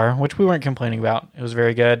Julep Bar, which we weren't complaining about. It was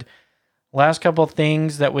very good. Last couple of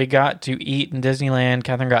things that we got to eat in Disneyland.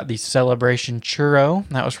 Catherine got the Celebration Churro.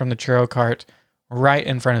 That was from the churro cart right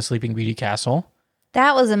in front of Sleeping Beauty Castle.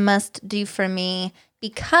 That was a must-do for me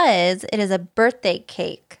because it is a birthday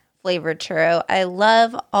cake flavored churro. I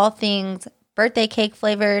love all things birthday cake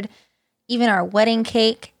flavored. Even our wedding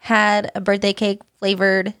cake had a birthday cake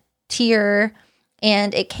flavored tier,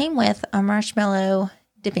 and it came with a marshmallow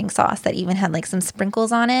dipping sauce that even had like some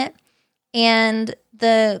sprinkles on it. And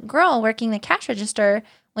the girl working the cash register,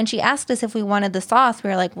 when she asked us if we wanted the sauce, we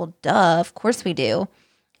were like, well, duh, of course we do.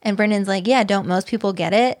 And Brendan's like, yeah, don't most people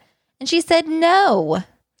get it? And she said no.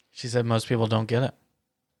 She said most people don't get it.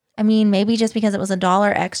 I mean, maybe just because it was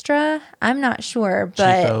 $1 extra. I'm not sure,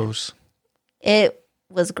 but Cheapos. It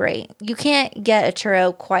was great. You can't get a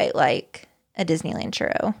churro quite like a Disneyland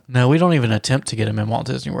churro. No, we don't even attempt to get them in Walt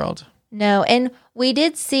Disney World. No, and we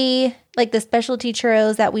did see like the specialty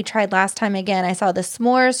churros that we tried last time again. I saw the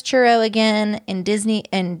s'mores churro again in Disney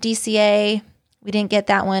and DCA. We didn't get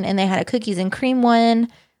that one, and they had a cookies and cream one,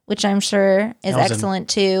 which I'm sure is excellent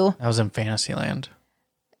too. That was in Fantasyland.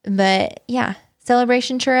 But yeah,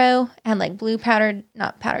 Celebration churro had like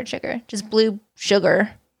not powdered sugar, just blue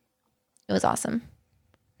sugar. It was awesome.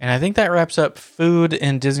 And I think that wraps up food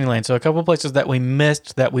in Disneyland. So a couple places that we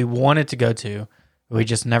missed that we wanted to go to, we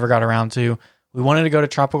just never got around to. We wanted to go to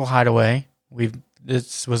Tropical Hideaway.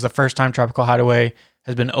 This was the first time Tropical Hideaway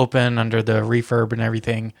has been open under the refurb and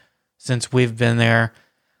everything since we've been there.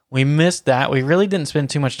 We missed that. We really didn't spend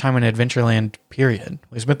too much time in Adventureland, period.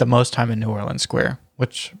 We spent the most time in New Orleans Square,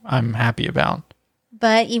 which I'm happy about.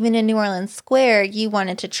 But even in New Orleans Square, you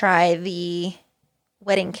wanted to try the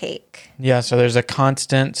wedding cake. Yeah, so there's a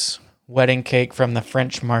Constance wedding cake from the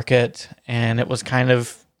French market, and it was kind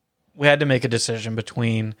of, we had to make a decision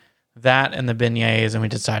between that and the beignets, and we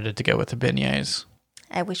decided to go with the beignets.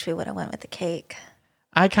 I wish we would have went with the cake.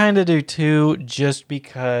 I kind of do too, just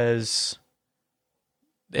because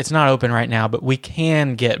it's not open right now, but we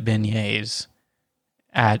can get beignets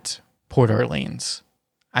at Port Orleans.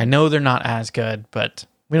 I know they're not as good, but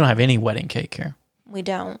we don't have any wedding cake here. We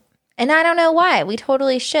don't. And I don't know why. We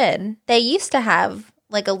totally should. They used to have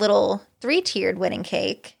like a little 3-tiered wedding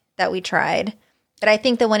cake that we tried. But I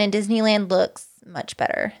think the one in Disneyland looks much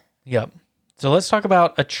better. Yep. So let's talk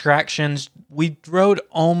about attractions. We wrote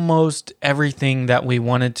almost everything that we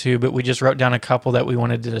wanted to, but we just wrote down a couple that we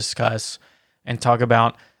wanted to discuss and talk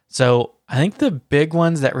about. So I think the big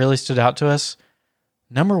ones that really stood out to us,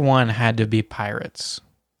 number one had to be Pirates.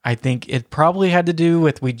 I think it probably had to do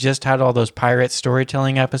with we just had all those pirate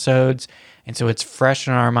storytelling episodes, and so it's fresh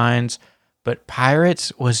in our minds. But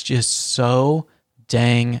Pirates was just so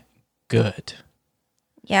dang good.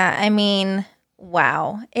 Yeah, I mean,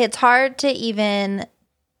 wow. It's hard to even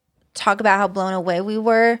talk about how blown away we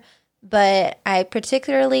were, but I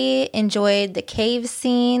particularly enjoyed the cave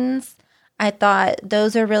scenes. I thought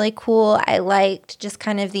those are really cool. I liked just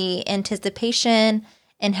kind of the anticipation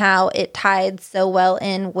and how it tied so well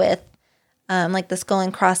in with like the Skull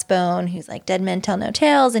and Crossbone, who's like dead men tell no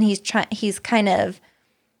tales, and he's kind of,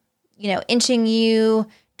 you know, inching you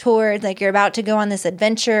towards like you're about to go on this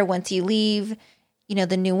adventure once you leave, you know,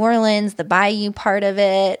 the New Orleans, the bayou part of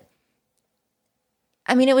it.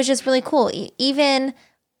 I mean, it was just really cool. Even,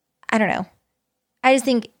 I don't know. I just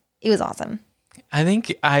think it was awesome. I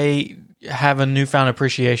think I have a newfound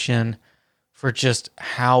appreciation for just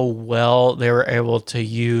how well they were able to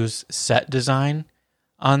use set design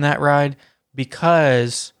on that ride,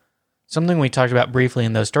 because something we talked about briefly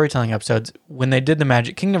in those storytelling episodes, when they did the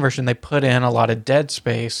Magic Kingdom version, they put in a lot of dead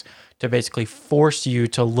space to basically force you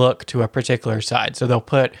to look to a particular side. So they'll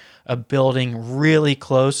put a building really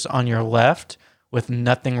close on your left with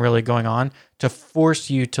nothing really going on to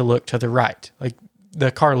force you to look to the right. Like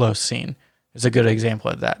the Carlos scene is a good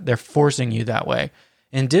example of that. They're forcing you that way.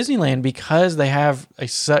 In Disneyland, because they have a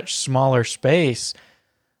such smaller space,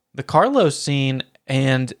 the Carlos scene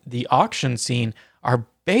and the auction scene are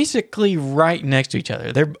basically right next to each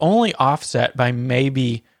other. They're only offset by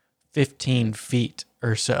maybe 15 feet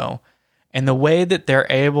or so. And the way that they're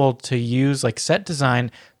able to use like set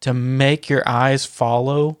design to make your eyes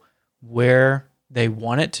follow where they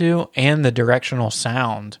want it to, and the directional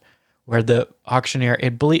sound where the auctioneer,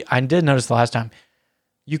 I did notice the last time,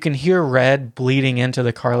 you can hear red bleeding into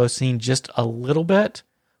the Carlos scene just a little bit,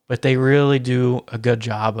 but they really do a good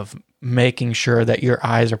job of making sure that your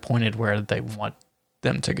eyes are pointed where they want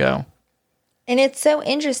them to go. And it's so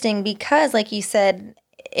interesting because, like you said,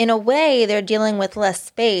 in a way they're dealing with less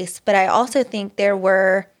space, but I also think there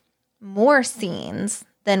were more scenes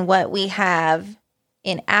than what we have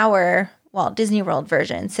in our Walt Disney World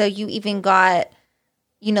version. So you even got,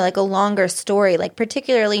 you know, like a longer story, like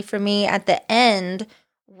particularly for me at the end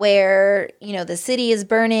where, you know, the city is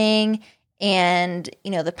burning and, you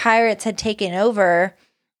know, the pirates had taken over.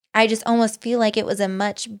 I just almost feel like it was a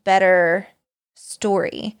much better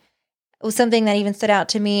story. It was something that even stood out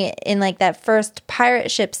to me in like that first pirate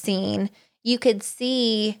ship scene. You could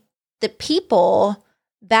see the people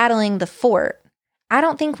battling the fort. I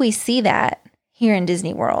don't think we see that here in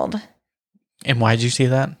Disney World. And why did you see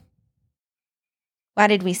that? Why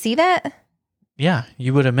did we see that? Yeah,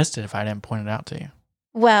 you would have missed it if I didn't point it out to you.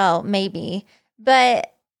 Well, maybe.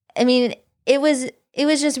 But I mean, it was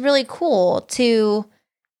just really cool to,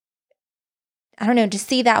 I don't know, to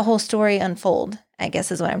see that whole story unfold, I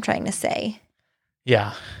guess is what I'm trying to say.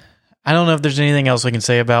 Yeah. I don't know if there's anything else we can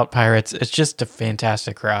say about Pirates. It's just a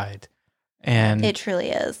fantastic ride. And it truly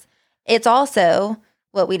is. It's also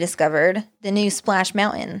what we discovered, the new Splash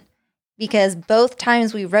Mountain, because both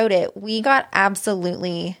times we rode it, we got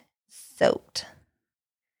absolutely soaked.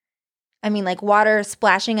 I mean, like water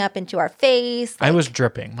splashing up into our face. I was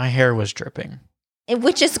dripping. My hair was dripping.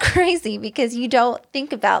 Which is crazy because you don't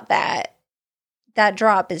think about that. That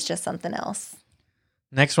drop is just something else.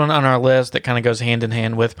 Next one on our list that kind of goes hand in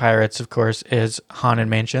hand with Pirates, of course, is Haunted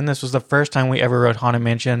Mansion. This was the first time we ever rode Haunted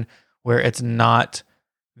Mansion where it's not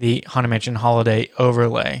the Haunted Mansion holiday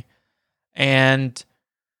overlay. And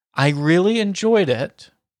I really enjoyed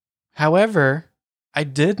it. However, I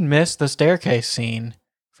did miss the staircase scene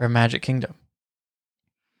from Magic Kingdom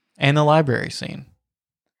and the library scene.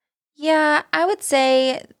 Yeah, I would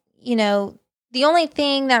say, you know, the only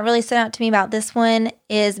thing that really stood out to me about this one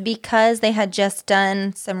is because they had just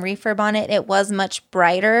done some refurb on it, it was much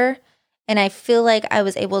brighter. And I feel like I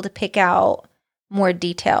was able to pick out more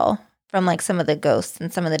detail from like some of the ghosts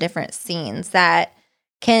and some of the different scenes that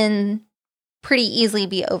can pretty easily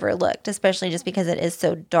be overlooked, especially just because it is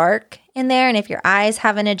so dark in there. And if your eyes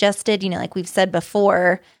haven't adjusted, you know, like we've said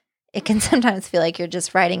before, it can sometimes feel like you're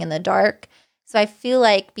just riding in the dark. So I feel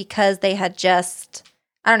like because they had just,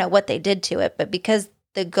 I don't know what they did to it, but because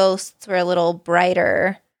the ghosts were a little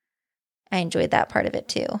brighter, I enjoyed that part of it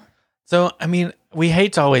too. So, I mean, we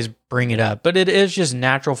hate to always bring it up, but it is just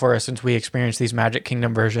natural for us since we experience these Magic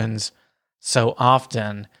Kingdom versions so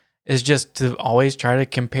often, is just to always try to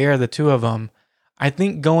compare the two of them. I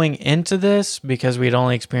think going into this, because we'd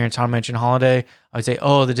only experienced Haunted Mansion Holiday, I would say,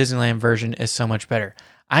 oh, the Disneyland version is so much better.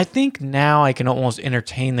 I think now I can almost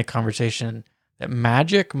entertain the conversation that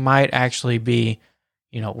Magic might actually be,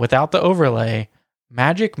 without the overlay,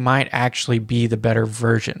 Magic might actually be the better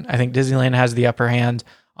version. I think Disneyland has the upper hand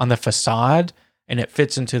on the facade, and it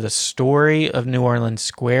fits into the story of New Orleans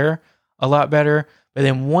Square a lot better. But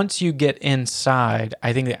then once you get inside,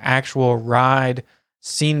 I think the actual ride,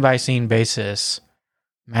 scene-by-scene basis,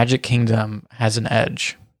 Magic Kingdom has an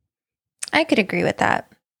edge. I could agree with that.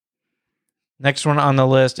 Next one on the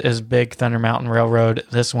list is Big Thunder Mountain Railroad.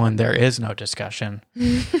 This one, there is no discussion.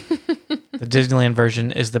 The Disneyland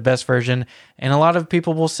version is the best version, and a lot of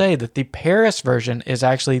people will say that the Paris version is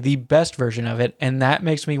actually the best version of it, and that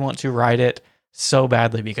makes me want to ride it so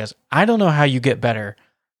badly because I don't know how you get better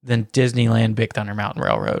than Disneyland Big Thunder Mountain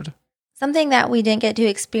Railroad. Something that we didn't get to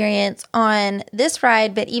experience on this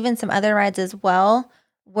ride, but even some other rides as well,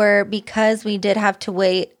 were because we did have to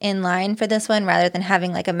wait in line for this one rather than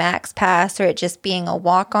having like a max pass or it just being a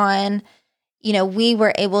walk-on, we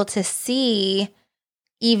were able to see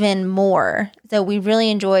even more. So we really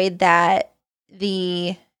enjoyed that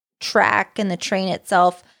the track and the train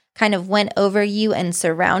itself kind of went over you and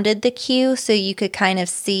surrounded the queue, so you could kind of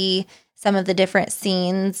see some of the different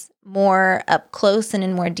scenes more up close and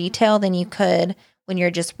in more detail than you could when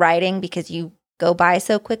you're just riding because you go by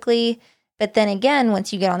so quickly. But then again,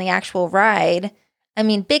 once you get on the actual ride,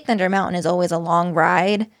 Big Thunder Mountain is always a long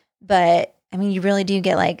ride, but you really do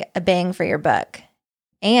get like a bang for your buck.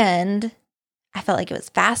 And I felt like it was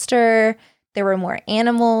faster. There were more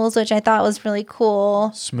animals, which I thought was really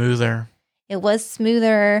cool. Smoother. It was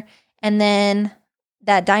smoother. And then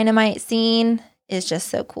that dynamite scene is just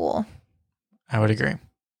so cool. I would agree.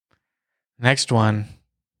 Next one,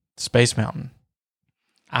 Space Mountain.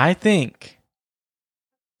 I think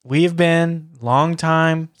we have been long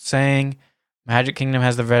time saying Magic Kingdom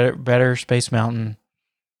has the better Space Mountain.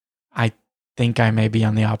 I think I may be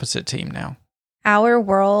on the opposite team now. Our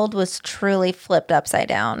world was truly flipped upside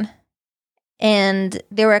down. And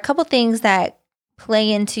there were a couple things that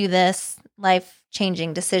play into this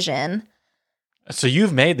life-changing decision. So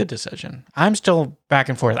you've made the decision. I'm still back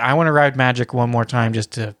and forth. I want to ride Magic one more time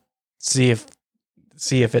just to see if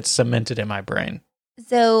it's cemented in my brain.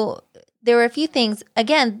 So there were a few things.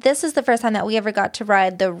 Again, this is the first time that we ever got to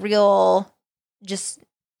ride the real, just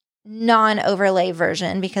non-overlay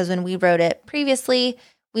version, because when we rode it previously,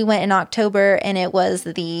 we went in October and it was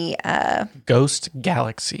the Ghost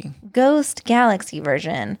Galaxy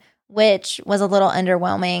version, which was a little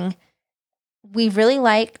underwhelming. We really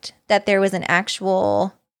liked that there was an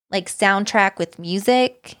actual like soundtrack with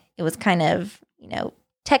music. It was kind of,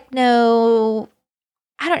 techno.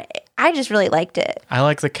 I just really liked it. I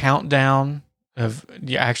like the countdown of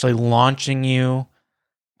actually launching you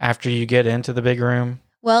after you get into the big room.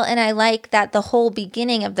 Well, and I like that the whole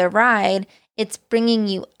beginning of the ride, it's bringing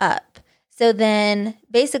you up. So then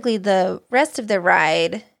basically the rest of the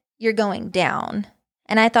ride, you're going down.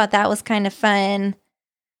 And I thought that was kind of fun.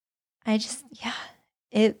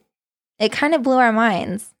 It kind of blew our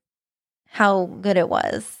minds how good it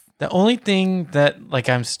was. The only thing that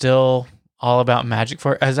I'm still all about Magic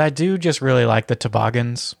for is I do just really like the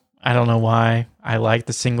toboggans. I don't know why. I like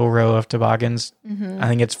the single row of toboggans. Mm-hmm. I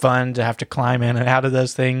think it's fun to have to climb in and out of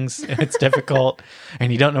those things. And it's difficult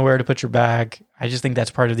and you don't know where to put your bag. I just think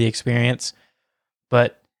that's part of the experience.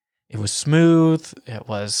 But it was smooth. It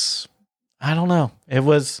was, I don't know. It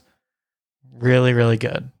was really, really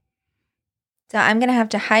good. So I'm going to have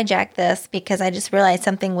to hijack this because I just realized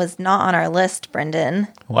something was not on our list, Brendan.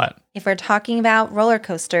 What? If we're talking about roller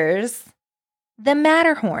coasters, the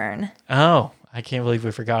Matterhorn. Oh, I can't believe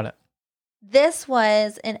we forgot it. This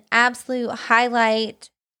was an absolute highlight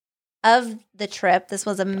of the trip. This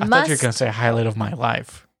was a must. I thought you were going to say highlight of my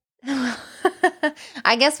life.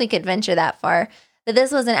 I guess we could venture that far. But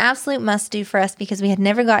this was an absolute must-do for us because we had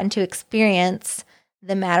never gotten to experience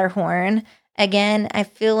the Matterhorn. Again, I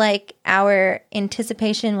feel like our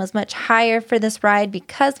anticipation was much higher for this ride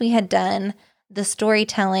because we had done the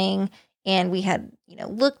storytelling and we had,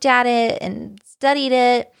 looked at it and studied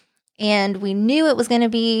it, and we knew it was going to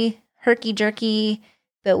be herky-jerky,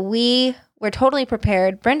 but we were totally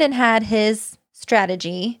prepared. Brendan had his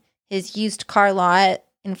strategy, his used car lot,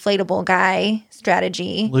 inflatable guy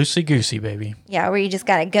strategy. Loosey-goosey, baby. Yeah, where you just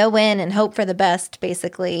got to go in and hope for the best,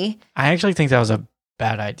 basically. I actually think that was a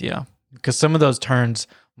bad idea because some of those turns,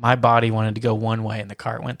 my body wanted to go one way and the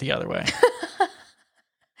car went the other way.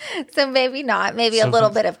 So maybe not. Maybe a So little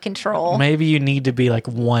bit of control. Maybe you need to be like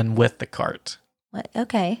one with the cart. What?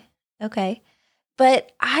 Okay.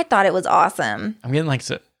 But I thought it was awesome. I'm getting like,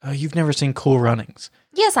 oh, you've never seen Cool Runnings.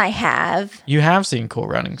 Yes, I have. You have seen Cool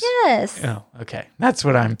Runnings. Yes. Oh, okay. That's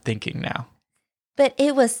what I'm thinking now. But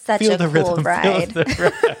it was such a cool ride.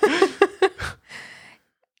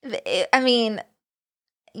 I mean,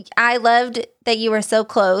 I loved that you were so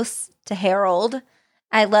close to Harold.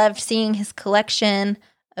 I loved seeing his collection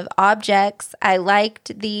of objects. I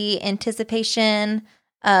liked the anticipation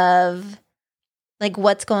of like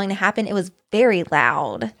what's going to happen. It was very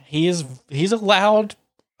loud. He's a loud,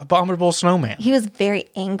 abominable snowman. He was very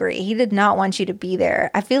angry. He did not want you to be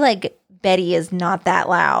there. I feel like Betty is not that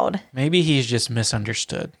loud. Maybe he's just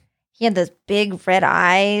misunderstood. He had those big red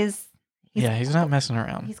eyes. He's not messing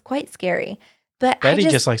around. He's quite scary. But Betty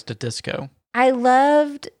just likes to disco. I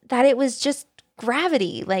loved that it was just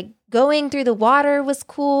gravity. Like going through the water was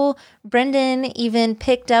cool. Brendan even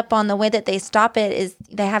picked up on the way that they stop it is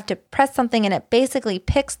they have to press something and it basically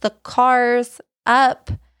picks the cars up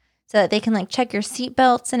so that they can like check your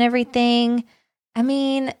seatbelts and everything. I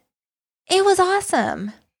mean, it was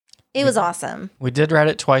awesome. It was awesome. We did ride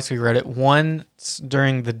it twice. We rode it once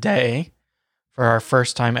during the day for our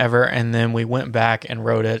first time ever, and then we went back and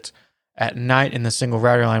rode it at night in the single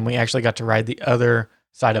rider line. We actually got to ride the other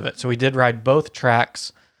side of it. So we did ride both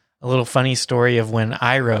tracks. A little funny story of when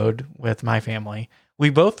I rode with my family. We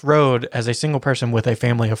both rode as a single person with a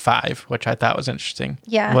family of 5, which I thought was interesting.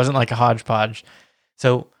 Yeah. It wasn't like a hodgepodge.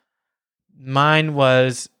 So mine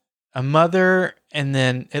was a mother, and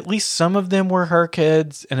then at least some of them were her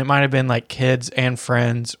kids, and it might have been like kids and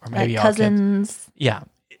friends, or maybe all cousins. kids. Yeah.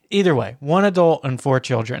 Either way, 1 adult and 4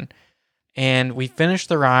 children. And we finished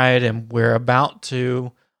the ride, and we're about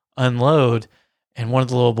to unload, and one of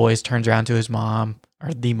the little boys turns around to his mom,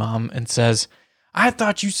 or the mom, and says, "I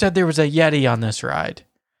thought you said there was a Yeti on this ride."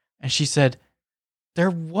 And she said, "There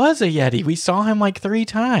was a Yeti. We saw him like 3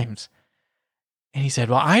 times." And he said,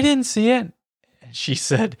 "Well, I didn't see it." And she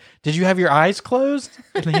said, "Did you have your eyes closed?"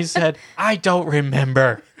 And he said, "I don't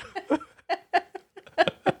remember."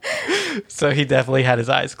 So he definitely had his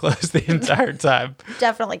eyes closed the entire time.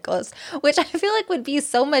 Definitely closed, which I feel like would be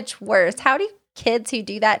so much worse. How do kids who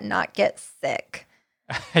do that not get sick?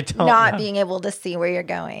 I don't Not know. being able to see where you're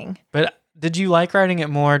going. But did you like riding it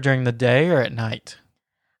more during the day or at night?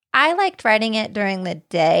 I liked riding it during the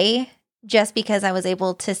day just because I was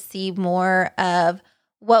able to see more of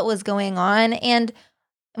what was going on. And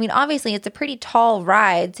I mean, obviously, it's a pretty tall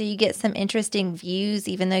ride, so you get some interesting views,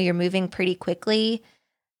 even though you're moving pretty quickly.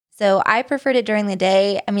 So I preferred it during the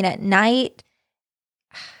day. I mean, at night,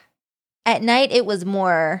 it was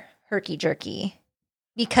more herky-jerky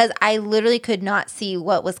because I literally could not see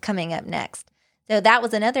what was coming up next. So that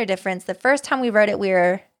was another difference. The first time we rode it, we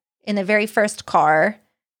were in the very first car,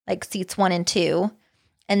 like seats 1 and 2.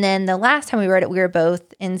 And then the last time we rode it, we were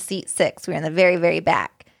both in seat 6. We were in the very, very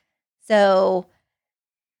back. So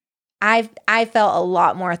I felt a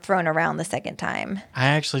lot more thrown around the second time. I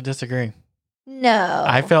actually disagree. No.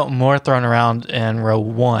 I felt more thrown around in row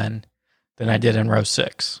 1 than I did in row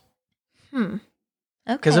 6. Okay.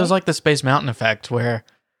 Because it was like the Space Mountain effect where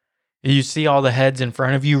you see all the heads in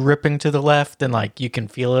front of you ripping to the left and like you can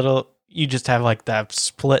feel it. You just have like that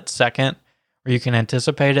split second where you can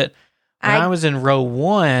anticipate it. When I was in row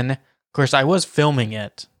 1, of course, I was filming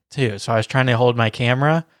it too. So I was trying to hold my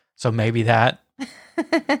camera. So maybe that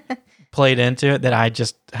played into it, that I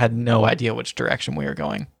just had no idea which direction we were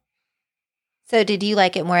going. So did you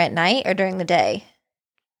like it more at night or during the day?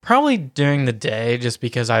 Probably during the day, just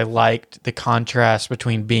because I liked the contrast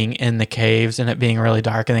between being in the caves and it being really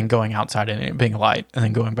dark and then going outside and it being light and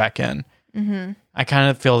then going back in. Mm-hmm. I kind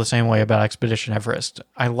of feel the same way about Expedition Everest.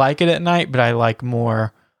 I like it at night, but I like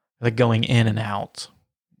more the going in and out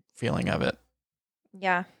feeling of it.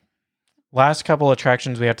 Yeah. Last couple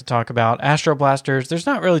attractions we have to talk about. Astro Blasters. There's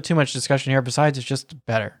not really too much discussion here besides it's just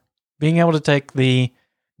better. Being able to take the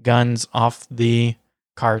guns off the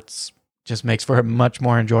carts just makes for a much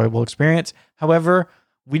more enjoyable experience. However,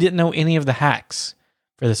 we didn't know any of the hacks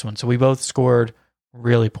for this one, so we both scored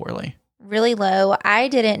really poorly. Really low. I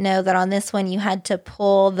didn't know that on this one you had to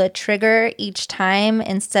pull the trigger each time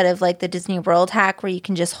instead of like the Disney World hack where you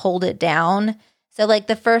can just hold it down. So like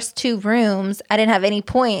the first 2 rooms, I didn't have any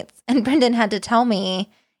points, and Brendan had to tell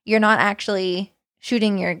me you're not actually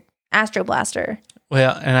shooting your Astro Blaster.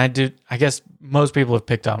 Well, and I guess most people have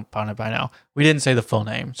picked up on it by now. We didn't say the full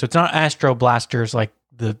name. So it's not Astro Blasters like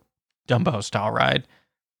the Dumbo style ride.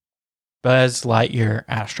 Buzz Lightyear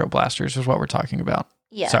Astro Blasters is what we're talking about.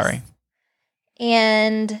 Yes. Sorry.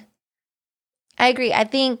 And I agree. I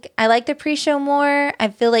think I like the pre-show more. I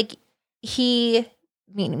feel like he,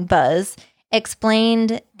 meaning Buzz,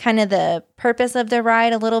 explained kind of the purpose of the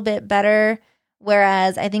ride a little bit better.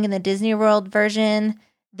 Whereas I think in the Disney World version,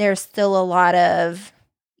 there's still a lot of,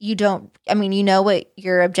 you know what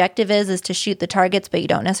your objective is to shoot the targets, but you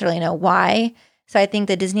don't necessarily know why. So I think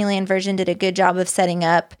the Disneyland version did a good job of setting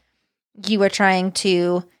up, you were trying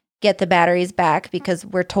to get the batteries back because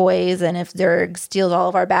we're toys, and if Zurg steals all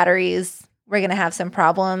of our batteries, we're going to have some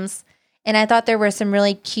problems. And I thought there were some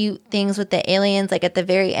really cute things with the aliens. Like at the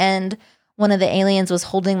very end, one of the aliens was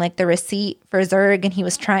holding like the receipt for Zurg, and he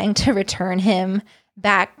was trying to return him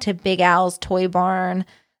back to Big Al's toy barn.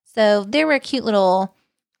 So there were cute little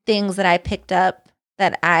things that I picked up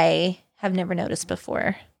that I have never noticed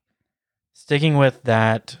before. Sticking with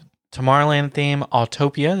that Tomorrowland theme,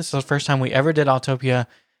 Autopia. This is the first time we ever did Autopia.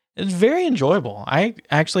 It's very enjoyable. I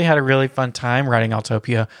actually had a really fun time riding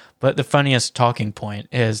Autopia, but the funniest talking point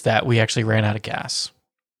is that we actually ran out of gas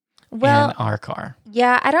in our car.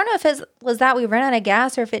 Yeah, I don't know if it was that we ran out of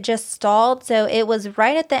gas or if it just stalled. So it was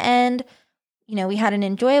right at the end. You know, we had an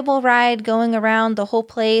enjoyable ride going around the whole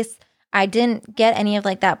place. I didn't get any of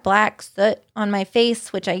like that black soot on my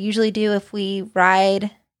face, which I usually do if we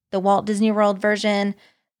ride the Walt Disney World version.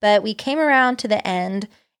 But we came around to the end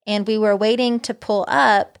and we were waiting to pull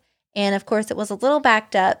up. And of course, it was a little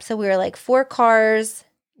backed up. So we were like 4 cars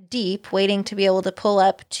deep waiting to be able to pull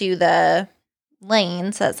up to the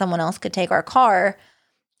lane so that someone else could take our car.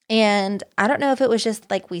 And I don't know if it was just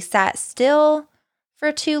like we sat still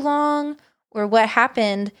for too long or what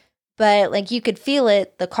happened, but like you could feel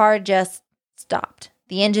it. The car just stopped.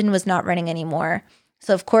 The engine was not running anymore.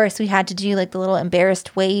 So of course, we had to do like the little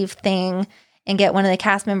embarrassed wave thing and get one of the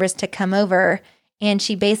cast members to come over. And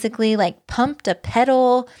she basically like pumped a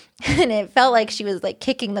pedal and it felt like she was like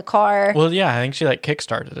kicking the car. Well, yeah, I think she like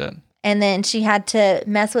kickstarted it. And then she had to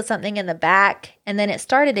mess with something in the back and then it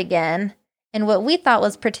started again. And what we thought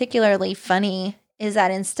was particularly funny is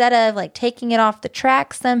that instead of like taking it off the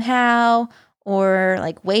track somehow or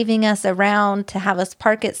like waving us around to have us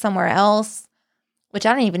park it somewhere else, which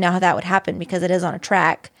I don't even know how that would happen because it is on a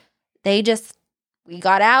track, we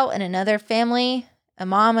got out and another family, a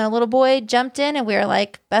mom and a little boy, jumped in and we were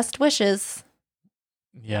like, best wishes.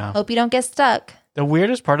 Yeah. Hope you don't get stuck. The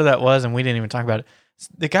weirdest part of that was, and we didn't even talk about it,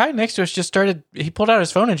 the guy next to us he pulled out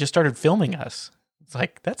his phone and just started filming us. It's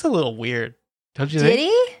like, that's a little weird. Don't you think? Did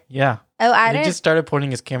he? Yeah. Oh, I He didn't. just started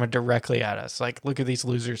pointing his camera directly at us. Like, look at these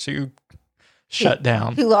losers who shut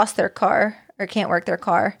down. Who lost their car or can't work their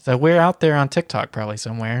car. So we're out there on TikTok probably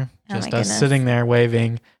somewhere. Oh Just my us goodness. sitting there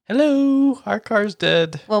waving, hello, our car's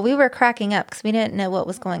dead. Well, we were cracking up because we didn't know what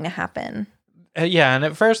was going to happen. Yeah, and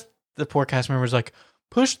at first the poor cast member was like,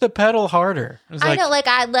 push the pedal harder. It was I know,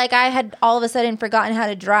 I had all of a sudden forgotten how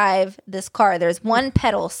to drive this car. There's one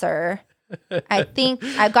pedal, sir. I think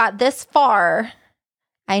I got this far.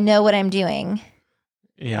 I know what I'm doing.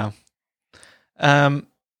 Yeah.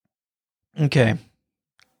 Okay.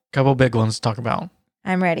 Couple big ones to talk about.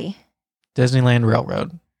 I'm ready. Disneyland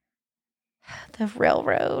Railroad. The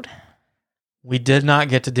railroad. We did not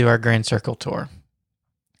get to do our Grand Circle tour.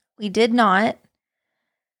 We did not.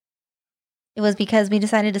 It was because we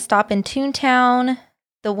decided to stop in Toontown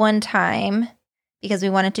the one time because we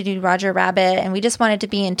wanted to do Roger Rabbit and we just wanted to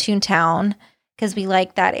be in Toontown because we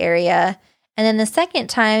liked that area. And then the second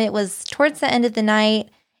time, it was towards the end of the night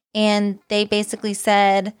and they basically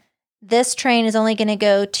said, this train is only going to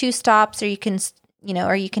go 2 stops or you can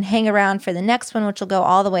hang around for the next one, which will go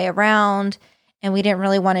all the way around. And we didn't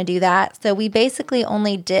really want to do that. So we basically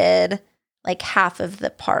only did like half of the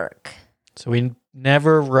park. So we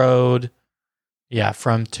never rode,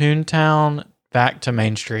 from Toontown back to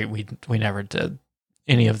Main Street. We never did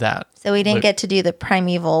any of that. So we didn't get to do the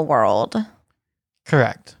Primeval World.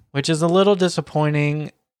 Correct. Which is a little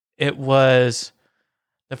disappointing. It was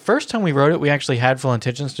the first time we rode it, we actually had full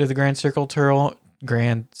intentions to do the Grand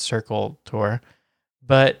Circle tour,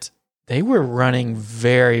 but they were running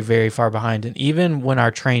very, very far behind. And even when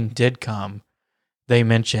our train did come, they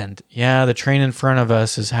mentioned, the train in front of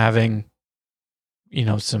us is having,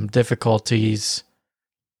 some difficulties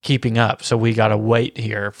keeping up. So we got to wait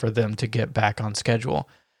here for them to get back on schedule.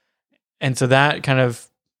 And so that kind of,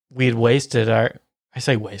 we'd wasted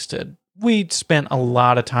we spent a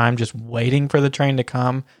lot of time just waiting for the train to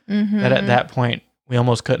come. Mm-hmm. That at that point, we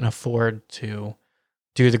almost couldn't afford to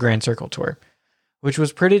do the Grand Circle tour, which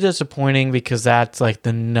was pretty disappointing because that's like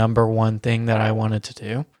the number one thing that I wanted to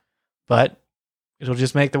do. But it'll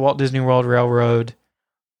just make the Walt Disney World Railroad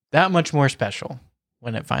that much more special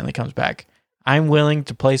when it finally comes back. I'm willing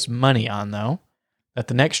to place money on, though, that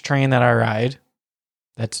the next train that I ride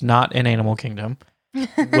that's not in Animal Kingdom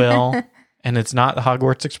will, and it's not the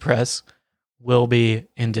Hogwarts Express, will be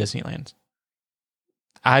in Disneyland.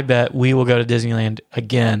 I bet we will go to Disneyland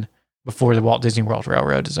again before the Walt Disney World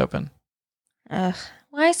Railroad is open. Well,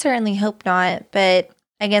 I certainly hope not, but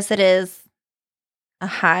I guess it is a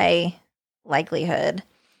high likelihood.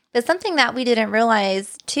 But something that we didn't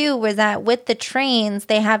realize, too, was that with the trains,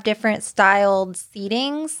 they have different styled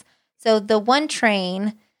seatings. So the one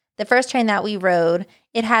train, the first train that we rode,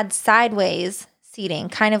 it had sideways seating,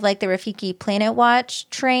 kind of like the Rafiki Planet Watch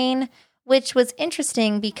train, which was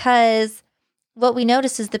interesting because what we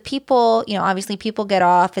noticed is the people, obviously people get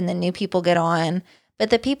off and then new people get on. But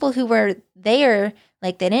the people who were there,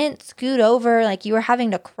 like they didn't scoot over, like you were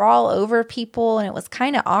having to crawl over people and it was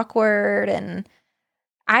kind of awkward. And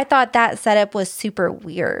I thought that setup was super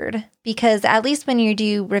weird because at least when you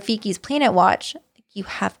do Rafiki's Planet Watch, you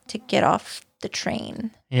have to get off the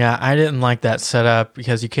train. Yeah, I didn't like that setup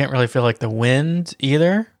because you can't really feel like the wind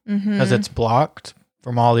either because it's blocked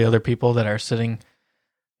from all the other people that are sitting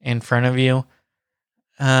in front of you.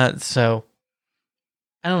 So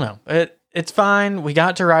I don't know. It's fine. We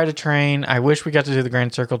got to ride a train. I wish we got to do the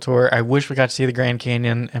Grand Circle Tour. I wish we got to see the Grand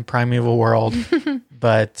Canyon and Primeval World,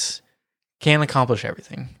 but can't accomplish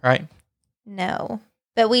everything, right? No.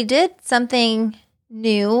 But we did something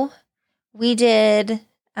new. We did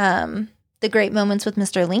the Great Moments with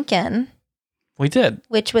Mr. Lincoln. We did.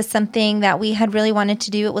 Which was something that we had really wanted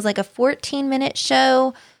to do. It was like a 14-minute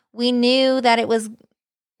show. We knew that it was,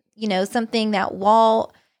 something that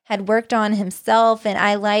Walt had worked on himself, and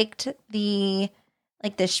I liked the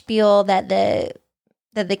spiel that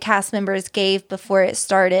the cast members gave before it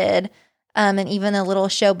started, and even a little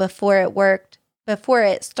show before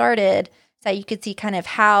it started, so you could see kind of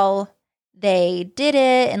how they did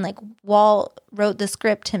it, and like Walt wrote the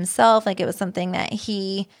script himself, like it was something that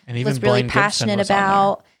he was really passionate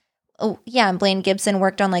about. Oh yeah, and Blaine Gibson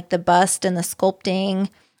worked on like the bust and the sculpting,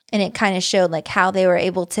 and it kind of showed like how they were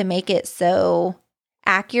able to make it so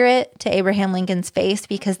accurate to Abraham Lincoln's face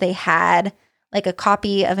because they had like a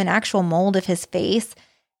copy of an actual mold of his face.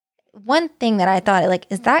 One thing that I thought, like,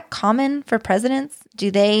 is that common for presidents? Do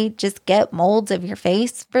they just get molds of your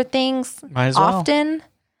face for things often? Well.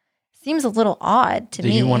 Seems a little odd to me.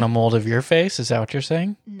 Do you want a mold of your face? Is that what you're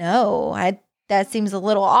saying? No, that seems a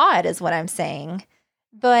little odd is what I'm saying.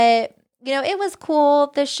 But, it was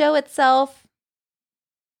cool. The show itself,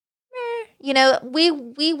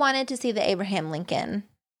 we wanted to see the Abraham Lincoln.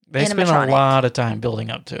 They spent a lot of time building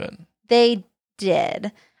up to it. They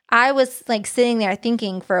did. I was like sitting there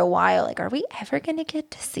thinking for a while, like, are we ever going to get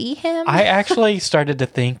to see him? I actually started to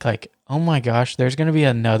think like, oh my gosh, there's going to be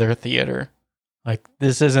another theater. Like,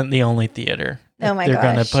 this isn't the only theater. Oh my gosh. They're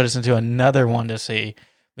going to put us into another one to see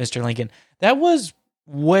Mr. Lincoln. That was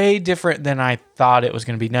way different than I thought it was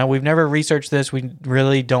going to be. Now, we've never researched this. We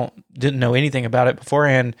really didn't know anything about it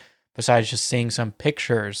beforehand, besides just seeing some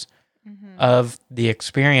pictures of the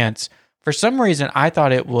experience. For some reason, I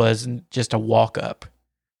thought it was just a walk-up.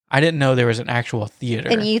 I didn't know there was an actual theater.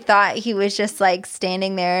 And you thought he was just like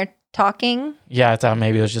standing there talking? Yeah, I thought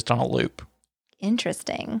maybe it was just on a loop.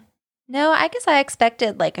 Interesting. No, I guess I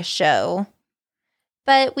expected like a show.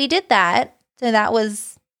 But we did that, so that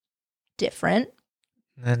was different.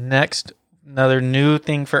 The next, another new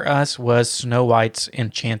thing for us was Snow White's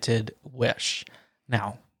Enchanted Wish.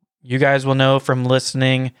 Now, you guys will know from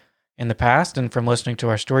listening in the past and from listening to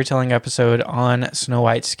our storytelling episode on Snow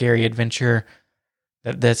White's Scary Adventure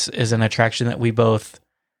that this is an attraction that we both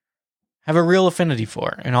have a real affinity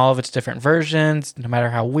for in all of its different versions, no matter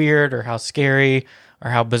how weird or how scary or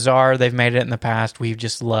how bizarre they've made it in the past. We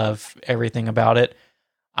just love everything about it.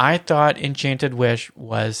 I thought Enchanted Wish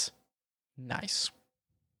was nice.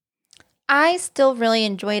 I still really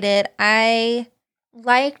enjoyed it. I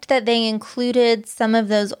liked that they included some of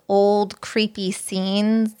those old creepy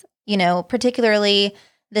scenes, particularly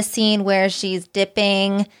the scene where she's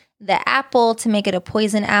dipping the apple to make it a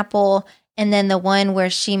poison apple, and then the one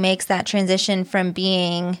where she makes that transition from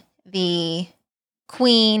being the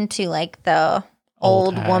queen to like the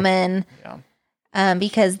old woman. Yeah.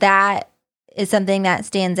 Because that is something that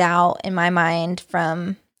stands out in my mind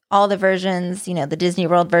from all the versions, the Disney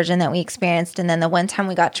World version that we experienced, and then the one time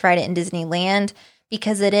we got to ride it in Disneyland,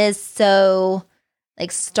 because it is so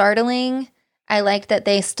like startling. I like that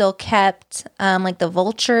they still kept like the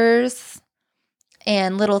vultures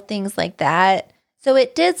and little things like that. So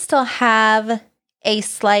it did still have a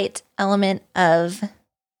slight element of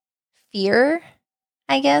fear,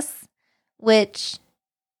 I guess, which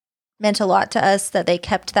meant a lot to us that they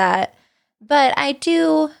kept that. But I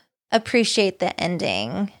do appreciate the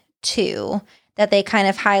ending too, that they kind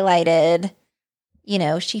of highlighted,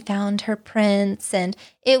 she found her prince, and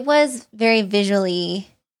it was very visually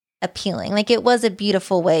appealing. Like, it was a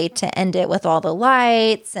beautiful way to end it with all the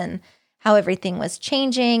lights and how everything was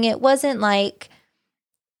changing. It wasn't like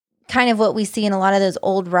kind of what we see in a lot of those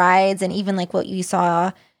old rides, and even like what you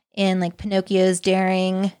saw in like Pinocchio's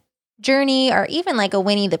Daring Journey, or even like a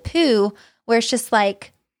Winnie the Pooh, where it's just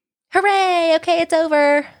like, hooray, okay, it's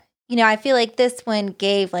over. I feel like this one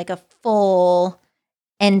gave like a full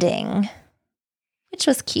ending, which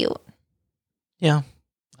was cute. Yeah.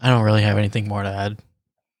 I don't really have anything more to add.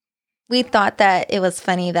 We thought that it was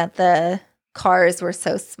funny that the cars were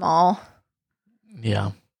so small.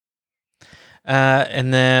 Yeah.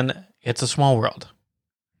 And then It's a Small World.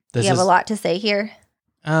 You have a lot to say here?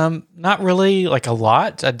 Not really like a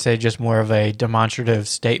lot. I'd say just more of a demonstrative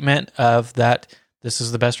statement of that this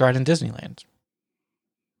is the best ride in Disneyland.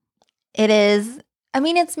 It is. I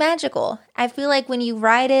mean, it's magical. I feel like when you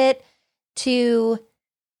ride it, to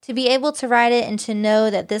be able to ride it and to know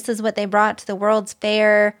that this is what they brought to the World's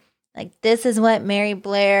Fair, like this is what Mary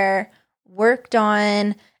Blair worked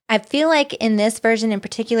on. I feel like in this version in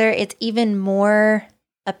particular, it's even more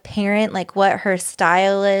apparent like what her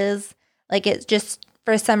style is. Like, it's just,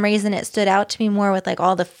 for some reason, it stood out to me more with like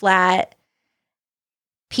all the flat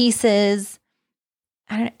pieces.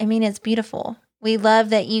 I mean, it's beautiful. We love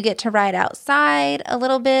that you get to ride outside a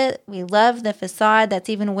little bit. We love the facade. That's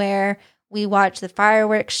even where we watched the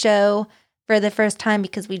fireworks show for the first time,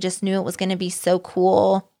 because we just knew it was going to be so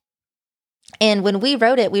cool. And when we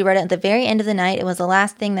rode it at the very end of the night. It was the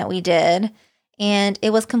last thing that we did, and it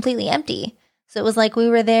was completely empty. So it was like we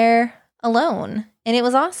were there alone, and it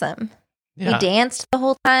was awesome. Yeah. We danced the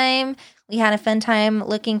whole time. We had a fun time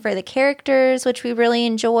looking for the characters, which we really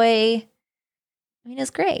enjoy. I mean,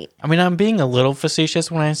 it's great. I mean, I'm being a little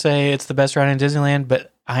facetious when I say it's the best ride in Disneyland,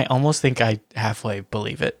 but I almost think I halfway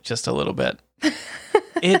believe it just a little bit.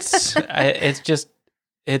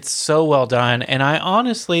 It's so well done. And I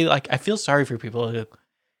honestly, like, I feel sorry for people who,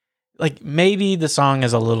 like, maybe the song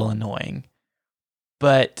is a little annoying,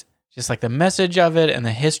 but just like the message of it and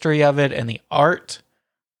the history of it and the art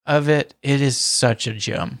of it, it is such a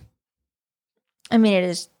gem. I mean,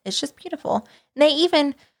 it's just beautiful.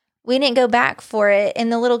 We didn't go back for it.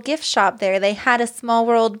 In the little gift shop there, they had a Small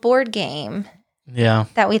World board game. Yeah.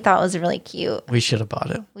 That we thought was really cute. We should have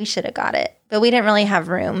bought it. We should have got it. But we didn't really have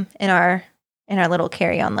room in our little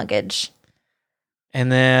carry-on luggage.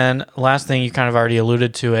 And then last thing, you kind of already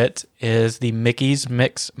alluded to it, is the Mickey's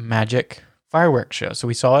Mix Magic fireworks show. So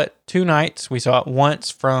we saw it 2 nights. We saw it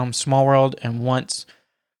once from Small World and once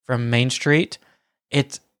from Main Street.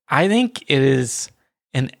 I think it is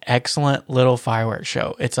an excellent little fireworks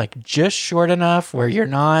show. It's like just short enough where you're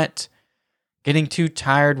not getting too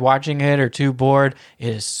tired watching it or too bored. It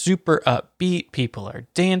is super upbeat. People are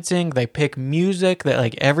dancing. They pick music that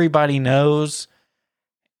like everybody knows.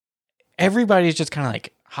 Everybody's just kind of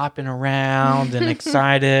like hopping around and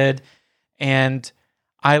excited. And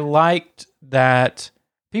I liked that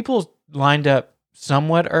people lined up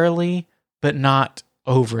somewhat early, but not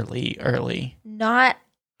overly early. Not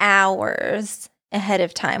hours ahead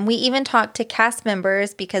of time. We even talked to cast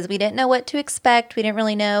members because we didn't know what to expect. We didn't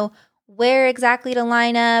really know where exactly to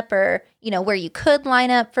line up, or, where you could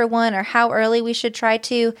line up for one, or how early we should try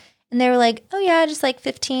to. And they were like, oh yeah, just like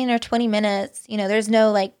 15 or 20 minutes. There's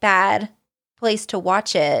no like bad place to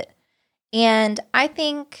watch it. And I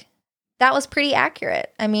think that was pretty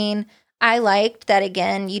accurate. I mean, I liked that,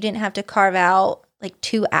 again, you didn't have to carve out like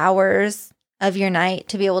 2 hours of your night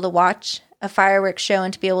to be able to watch a fireworks show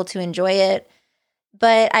and to be able to enjoy it.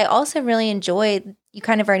 But I also really enjoyed, you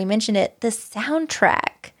kind of already mentioned it, the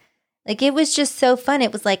soundtrack. Like, it was just so fun.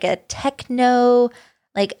 It was like a techno,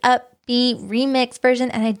 like upbeat remix version.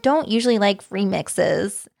 And I don't usually like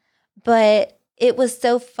remixes, but it was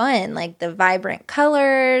so fun. Like the vibrant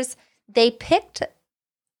colors. They picked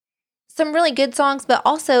some really good songs, but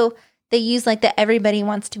also they used like the Everybody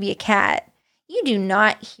Wants to Be a Cat. You do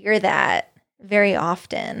not hear that very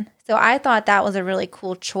often. So I thought that was a really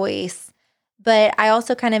cool choice. But I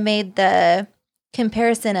also kind of made the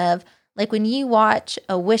comparison of, like, when you watch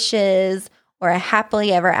a Wishes or a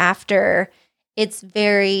Happily Ever After, it's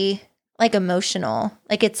very, like, emotional.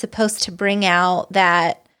 Like, it's supposed to bring out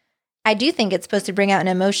that, I do think it's supposed to bring out an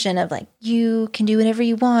emotion of, like, you can do whatever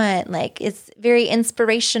you want. Like, it's very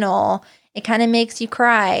inspirational. It kind of makes you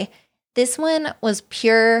cry. This one was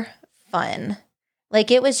pure fun.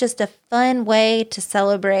 Like, it was just a fun way to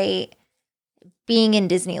celebrate being in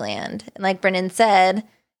Disneyland. And like Brennan said,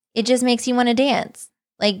 it just makes you want to dance.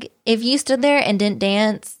 Like, if you stood there and didn't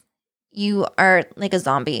dance, you are like a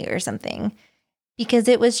zombie or something, because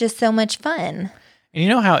it was just so much fun. And you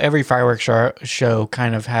know how every fireworks show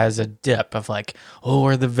kind of has a dip of like, oh,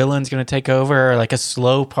 are the villains going to take over? Or like a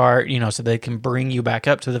slow part, so they can bring you back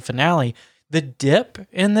up to the finale. The dip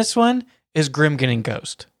in this one is Grim getting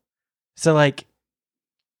Ghost. So like,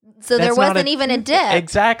 so there wasn't even a dip.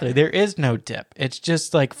 Exactly. There is no dip. It's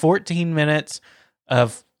just like 14 minutes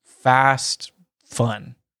of fast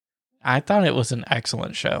fun. I thought it was an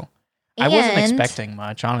excellent show. I wasn't expecting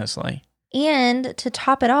much, honestly. And to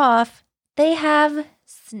top it off, they have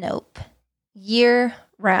Snope year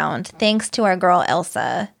round, thanks to our girl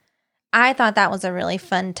Elsa. I thought that was a really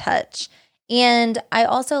fun touch. And I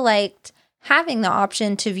also liked having the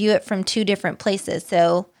option to view it from 2 different places.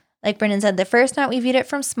 So, like Brendan said, the first night we viewed it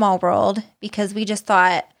from Small World because we just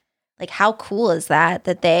thought, like, how cool is that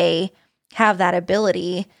they have that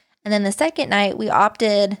ability? And then the second night we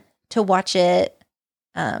opted to watch it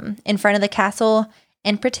in front of the castle,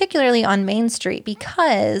 and particularly on Main Street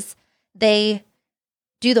because they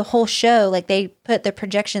do the whole show. Like, they put the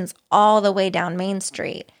projections all the way down Main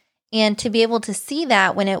Street. And to be able to see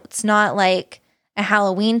that when it's not like a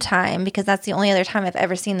Halloween time, because that's the only other time I've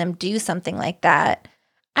ever seen them do something like that,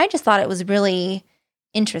 I just thought it was really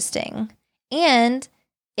interesting. And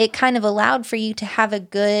it kind of allowed for you to have a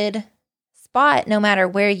good spot no matter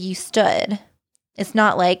where you stood. It's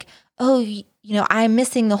not like, oh, I'm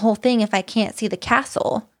missing the whole thing if I can't see the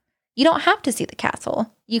castle. You don't have to see the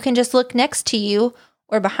castle. You can just look next to you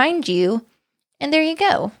or behind you, and there you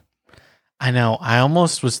go. I know. I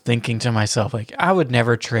almost was thinking to myself, like, I would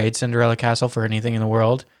never trade Cinderella Castle for anything in the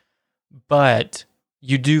world, but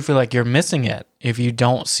you do feel like you're missing it if you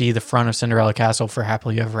don't see the front of Cinderella Castle for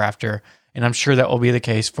Happily Ever After, and I'm sure that will be the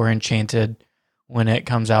case for Enchanted when it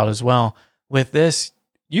comes out as well. With this,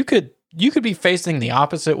 you could be facing the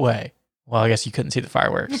opposite way. Well, I guess you couldn't see the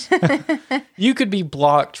fireworks. You could be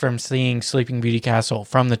blocked from seeing Sleeping Beauty Castle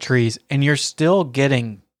from the trees, and you're still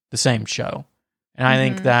getting the same show. And I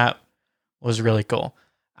think that was really cool.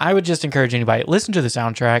 I would just encourage anybody, listen to the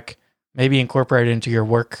soundtrack, maybe incorporate it into your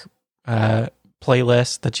work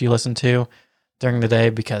playlist that you listen to during the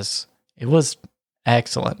day, because it was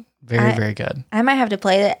excellent. Very, very good. I might have to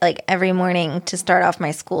play it like every morning to start off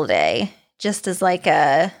my school day, just as like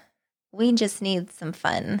we just need some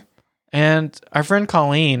fun. And our friend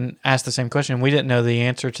Colleen asked the same question. We didn't know the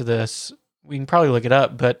answer to this. We can probably look it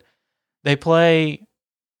up, but they play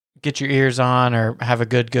Get Your Ears On or Have a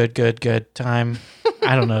Good Time.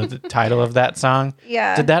 I don't know the title of that song.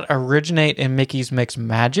 Yeah. Did that originate in Mickey's Mix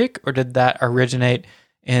Magic, or did that originate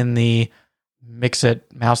in the Mix It,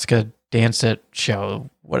 Mouseka, Dance It show,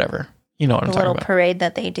 whatever? You know what I'm talking about. The little parade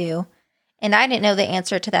that they do. And I didn't know the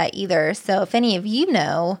answer to that either. So if any of you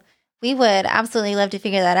know, we would absolutely love to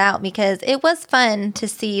figure that out, because it was fun to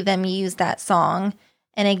see them use that song.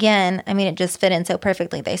 And again, I mean, it just fit in so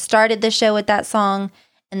perfectly. They started the show with that song,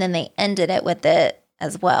 and then they ended it with it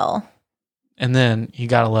as well. And then you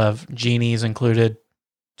gotta love Genie's included,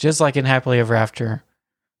 just like in Happily Ever After.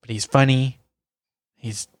 But he's funny.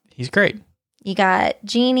 He's great. You got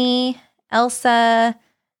Genie, Elsa,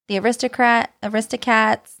 the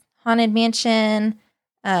Aristocats, Haunted Mansion,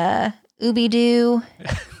 Ooby-Doo,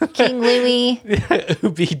 King Louie.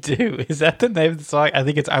 Ooby-Doo. Is that the name of the song? I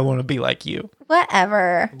think it's I Want to Be Like You.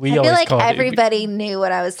 Whatever. I feel like everybody knew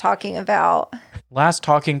what I was talking about. Last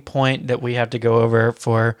talking point that we have to go over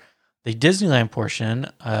for the Disneyland portion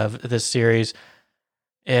of this series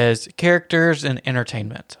is characters and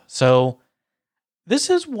entertainment. So this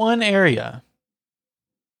is one area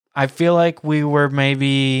I feel like we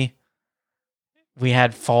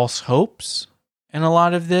had false hopes in a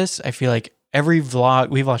lot of this. I feel like every vlog,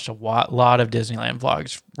 we've watched a lot of Disneyland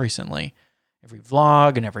vlogs recently. Every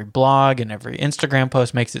vlog and every blog and every Instagram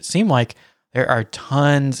post makes it seem like there are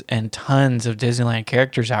tons and tons of Disneyland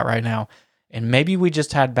characters out right now. And maybe we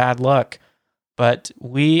just had bad luck, but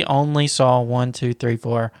we only saw 1, 2, 3,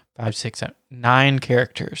 4, 5, 6, 7, 9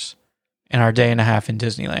 characters in our day and a half in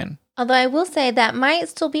Disneyland. Although I will say that might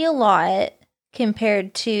still be a lot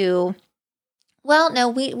compared to, well, no,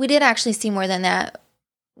 we did actually see more than that.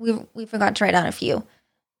 We forgot to write down a few.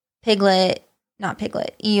 Eeyore,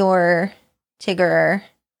 Tigger,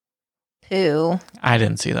 Pooh. I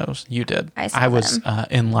didn't see those. You did. I was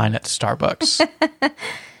in line at Starbucks.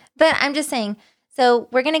 But I'm just saying, so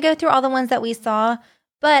we're going to go through all the ones that we saw,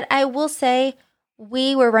 but I will say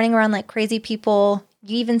we were running around like crazy people.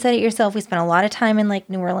 You even said it yourself. We spent a lot of time in like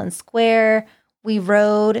New Orleans Square. We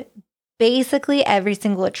rode basically every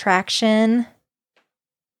single attraction.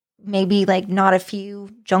 Maybe like not a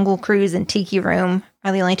few. Jungle Cruise and Tiki Room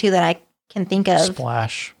are the only two that I can think of.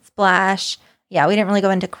 Splash. Yeah, we didn't really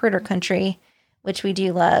go into Critter Country, which we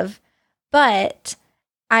do love. But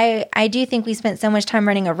I do think we spent so much time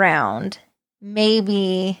running around.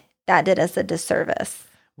 Maybe that did us a disservice.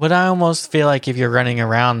 But I almost feel like if you're running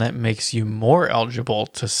around, that makes you more eligible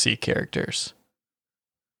to see characters.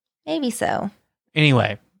 Maybe so.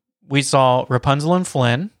 Anyway, we saw Rapunzel and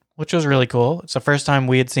Flynn, which was really cool. It's the first time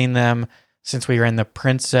we had seen them since we were in the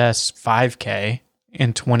Princess 5K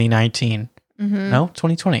in 2019. No,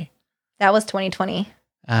 2020. That was 2020.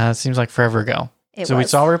 It seems like forever ago. It We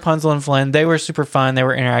was. saw Rapunzel and Flynn. They were super fun. They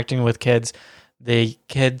were interacting with kids. The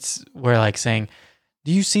kids were like saying,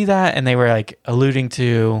 "Do you see that?" And they were like alluding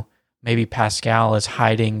to maybe Pascal is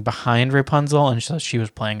hiding behind Rapunzel, and so she was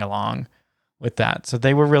playing along with that. So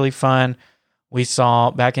they were really fun. We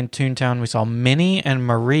saw back in Toontown, we saw Minnie and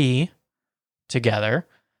Marie together.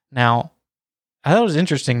 Now, I thought it was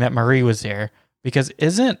interesting that Marie was there because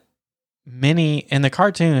isn't Minnie in the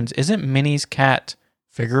cartoons? Isn't Minnie's cat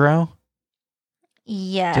Figaro?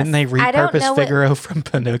 Yes. Didn't they I don't repurpose know Figaro from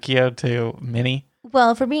Pinocchio to Minnie?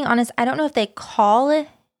 Well, for being honest, I don't know if they call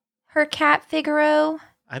her cat Figaro,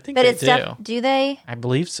 I think but they it's do. do they? I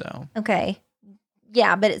believe so. Okay.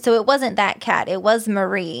 Yeah, but so it wasn't that cat. It was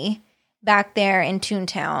Marie back there in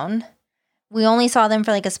Toontown. We only saw them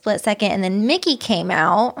for like a split second, and then Mickey came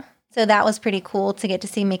out. So that was pretty cool to get to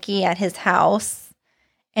see Mickey at his house.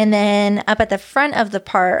 And then up at the front of the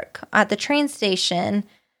park, at the train station,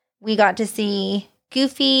 we got to see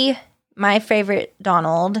Goofy, my favorite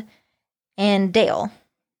Donald, and Dale.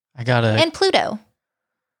 And Pluto.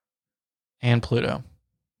 And Pluto.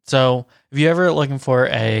 So if you ever looking for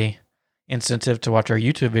a incentive to watch our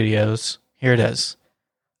YouTube videos, here it is.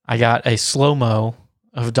 I got a slow-mo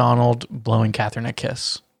of Donald blowing Catherine a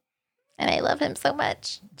kiss. And I love him so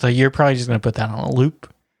much. So you're probably just going to put that on a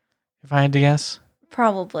loop, if I had to guess.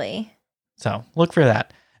 Probably. So look for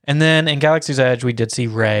that. And then in Galaxy's Edge, we did see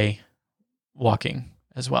Rey walking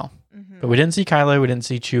as well. But we didn't see Kylo. We didn't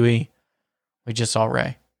see Chewie. We just saw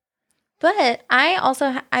Rey. But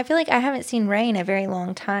I feel like I haven't seen Rey in a very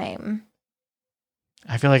long time.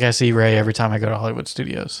 I feel like I see Rey every time I go to Hollywood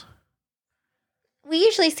Studios. We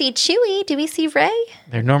usually see Chewie. Do we see Rey?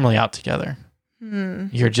 They're normally out together.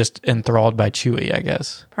 You're just enthralled by Chewie, I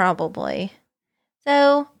guess. Probably.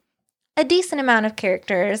 So, a decent amount of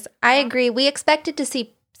characters. I agree. We expected to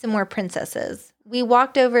see some more princesses. We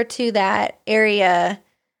walked over to that area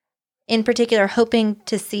in particular hoping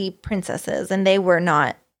to see princesses, and they were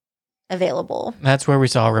not available. That's where we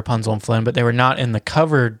saw Rapunzel and Flynn, but they were not in the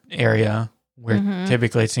covered area where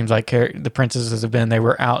typically it seems like the princesses have been. They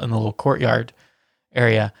were out in the little courtyard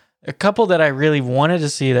area. A couple that I really wanted to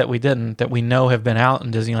see that we didn't, that we know have been out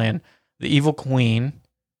in Disneyland. The Evil Queen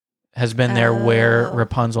has been there where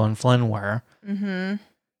Rapunzel and Flynn were.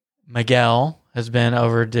 Miguel has been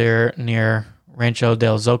over there near Rancho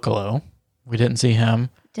del Zocalo. We didn't see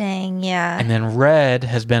him. Dang, yeah. And then Red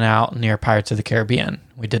has been out near Pirates of the Caribbean.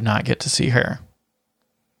 We did not get to see her.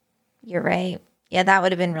 You're right. Yeah, that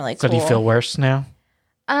would have been really cool. So do you feel worse now?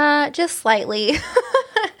 Just slightly.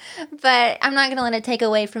 But I'm not going to let it take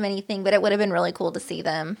away from anything, but it would have been really cool to see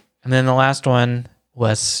them. And then the last one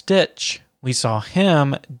was Stitch. We saw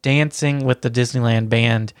him dancing with the Disneyland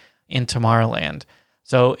band in Tomorrowland.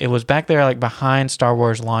 So it was back there like behind Star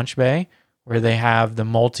Wars Launch Bay where they have the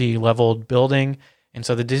multi-leveled building. And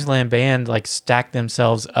so the Disneyland band like stacked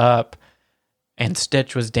themselves up and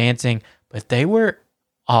Stitch was dancing, but they were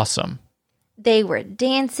awesome. They were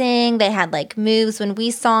dancing. They had like moves. When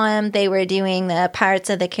we saw them, they were doing the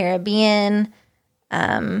Pirates of the Caribbean.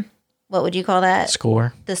 What would you call that?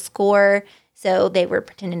 Score. The score. So they were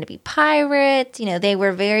pretending to be pirates. You know, they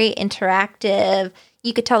were very interactive.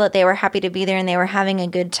 You could tell that they were happy to be there and they were having a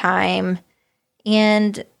good time.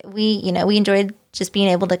 And we enjoyed just being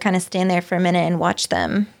able to kind of stand there for a minute and watch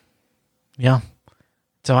them. Yeah.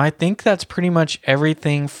 So I think that's pretty much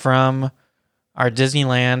everything from our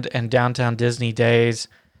Disneyland and Downtown Disney days.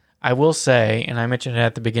 I will say, and I mentioned it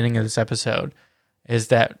at the beginning of this episode, is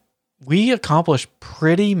that we accomplished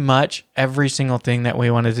pretty much every single thing that we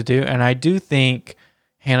wanted to do. And I do think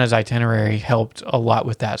Hannah's itinerary helped a lot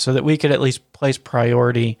with that so that we could at least place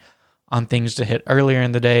priority on things to hit earlier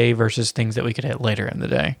in the day versus things that we could hit later in the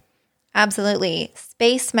day. Absolutely.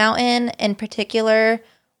 Space Mountain in particular,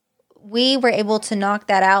 we were able to knock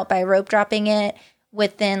that out by rope dropping it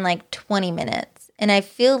within like 20 minutes. And I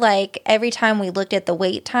feel like every time we looked at the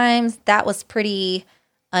wait times, that was pretty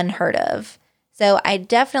unheard of. So I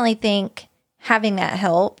definitely think having that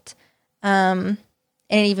helped. And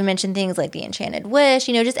it even mentioned things like the Enchanted Wish,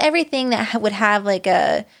 just everything that would have like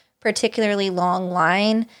a particularly long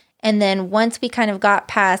line. And then once we kind of got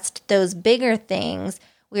past those bigger things,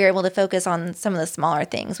 we were able to focus on some of the smaller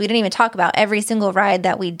things. We didn't even talk about every single ride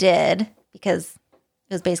that we did because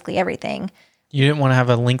It was basically everything. You didn't want to have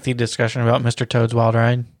a lengthy discussion about Mr. Toad's Wild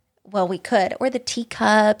Ride? Well, we could. Or the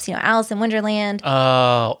teacups, Alice in Wonderland.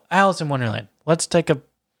 Oh, Alice in Wonderland. Let's take a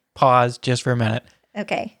pause just for a minute.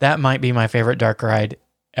 Okay. That might be my favorite dark ride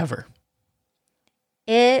ever.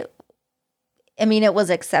 It was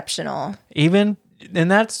exceptional.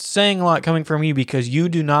 And that's saying a lot coming from you because you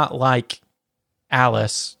do not like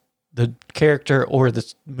Alice, the character, or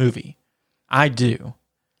the movie. I do.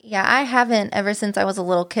 Yeah, I haven't ever since I was a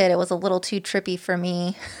little kid. It was a little too trippy for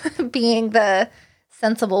me, being the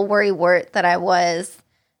sensible worrywart that I was.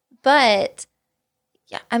 But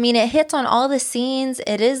yeah, it hits on all the scenes.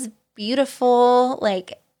 It is beautiful.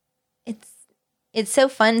 Like, it's so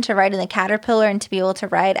fun to ride in the Caterpillar and to be able to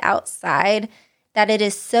ride outside, that it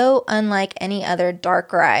is so unlike any other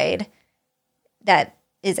dark ride that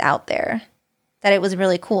is out there, that it was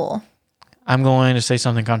really cool. I'm going to say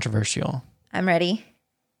something controversial. I'm ready.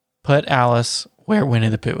 Put Alice where Winnie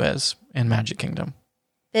the Pooh is in Magic Kingdom.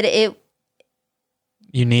 But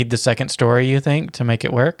You need the second story, you think, to make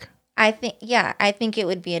it work? I think it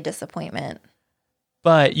would be a disappointment.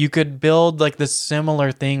 But you could build like the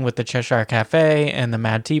similar thing with the Cheshire Cafe and the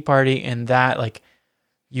Mad Tea Party, and that like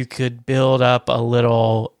you could build up a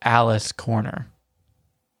little Alice corner.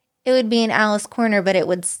 It would be an Alice corner, but it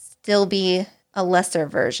would still be a lesser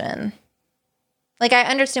version. Like, I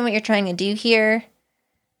understand what you're trying to do here.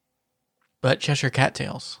 But Cheshire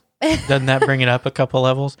Cattails. Doesn't that bring it up a couple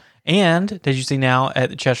levels? And did you see now at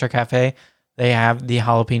the Cheshire Cafe, they have the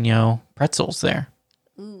jalapeno pretzels there.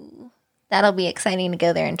 Ooh, that'll be exciting to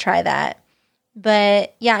go there and try that.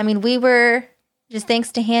 But yeah, we were, just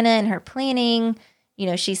thanks to Hannah and her planning,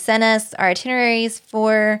 she sent us our itineraries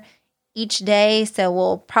for each day. So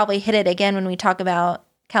we'll probably hit it again when we talk about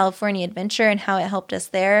California Adventure and how it helped us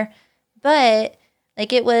there. But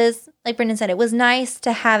it was, like Brendan said, it was nice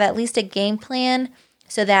to have at least a game plan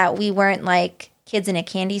so that we weren't like kids in a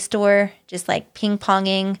candy store, just like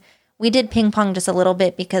ping-ponging. We did ping-pong just a little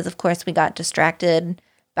bit because, of course, we got distracted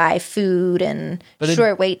by food and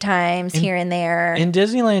short wait times here and there. In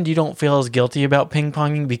Disneyland, you don't feel as guilty about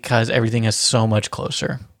ping-ponging because everything is so much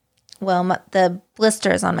closer. Well, the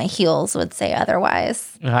blisters on my heels would say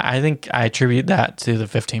otherwise. I think I attribute that to the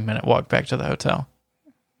 15-minute walk back to the hotel.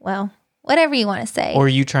 Well, whatever you want to say. Or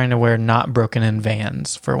you trying to wear not broken in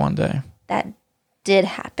Vans for one day. That did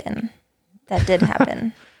happen.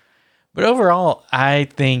 But overall, I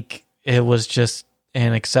think it was just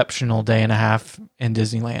an exceptional day and a half in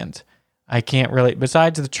Disneyland. I can't really,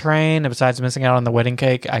 besides the train, and besides missing out on the wedding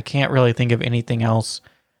cake, I can't really think of anything else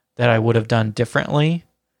that I would have done differently.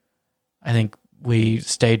 I think we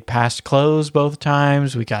stayed past close both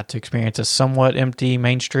times. We got to experience a somewhat empty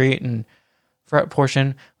Main Street and front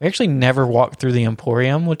portion. We actually never walked through the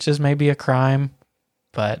Emporium, which is maybe a crime,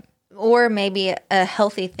 but... Or maybe a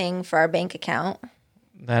healthy thing for our bank account.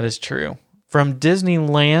 That is true. From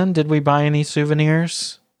Disneyland, did we buy any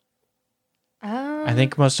souvenirs? I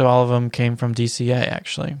think most of all of them came from DCA,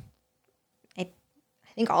 actually. I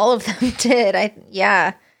think all of them did.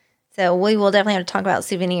 Yeah. So we will definitely have to talk about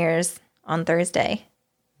souvenirs on Thursday.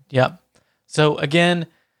 Yep. So again,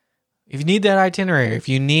 if you need that itinerary, if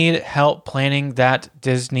you need help planning that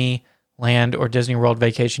Disneyland or Disney World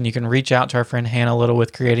vacation, you can reach out to our friend Hannah Little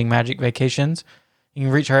with Creating Magic Vacations. You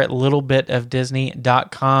can reach her at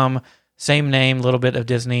littlebitofdisney.com. Same name, Little Bit of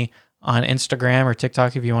Disney, on Instagram or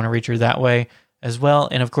TikTok if you want to reach her that way as well.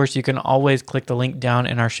 And of course, you can always click the link down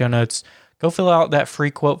in our show notes. Go fill out that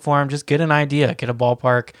free quote form. Just get an idea, get a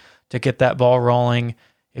ballpark to get that ball rolling.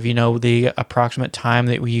 If you know the approximate time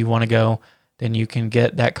that you want to go, then you can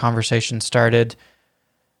get that conversation started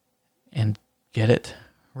and get it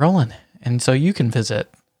rolling. And so you can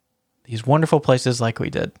visit these wonderful places like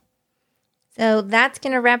we did. So that's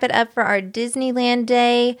going to wrap it up for our Disneyland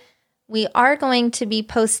day. We are going to be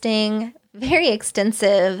posting very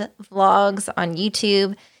extensive vlogs on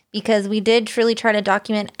YouTube because we did truly try to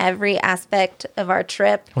document every aspect of our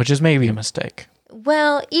trip. Which is maybe a mistake.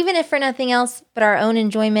 Well, even if for nothing else but our own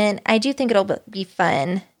enjoyment, I do think it'll be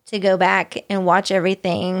fun to go back and watch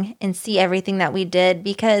everything and see everything that we did,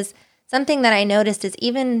 because something that I noticed is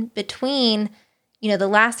even between, the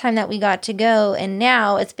last time that we got to go and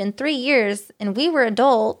now, it's been 3 years and we were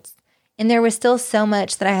adults and there was still so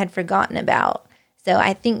much that I had forgotten about. So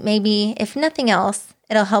I think maybe, if nothing else,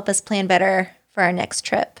 it'll help us plan better for our next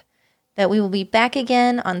trip. But we will be back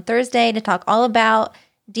again on Thursday to talk all about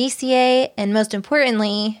DCA and, most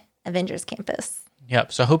importantly, Avengers Campus.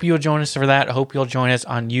 Yep. So I hope you'll join us for that. I hope you'll join us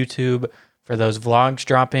on YouTube for those vlogs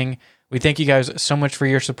dropping. We thank you guys so much for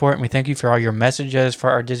your support, and we thank you for all your messages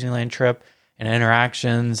for our Disneyland trip and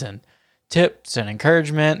interactions and tips and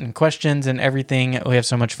encouragement and questions and everything. We have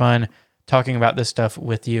so much fun talking about this stuff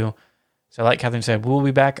with you. So like Catherine said, we'll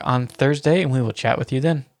be back on Thursday and we will chat with you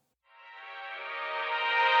then.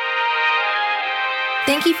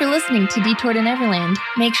 Thank you for listening to Detour to Neverland.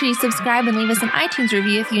 Make sure you subscribe and leave us an iTunes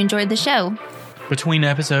review if you enjoyed the show. Between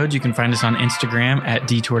episodes, you can find us on Instagram at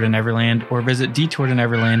Detour to Neverland or visit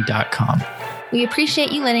detourtoneverland.com. We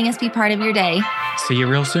appreciate you letting us be part of your day. See you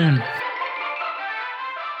real soon.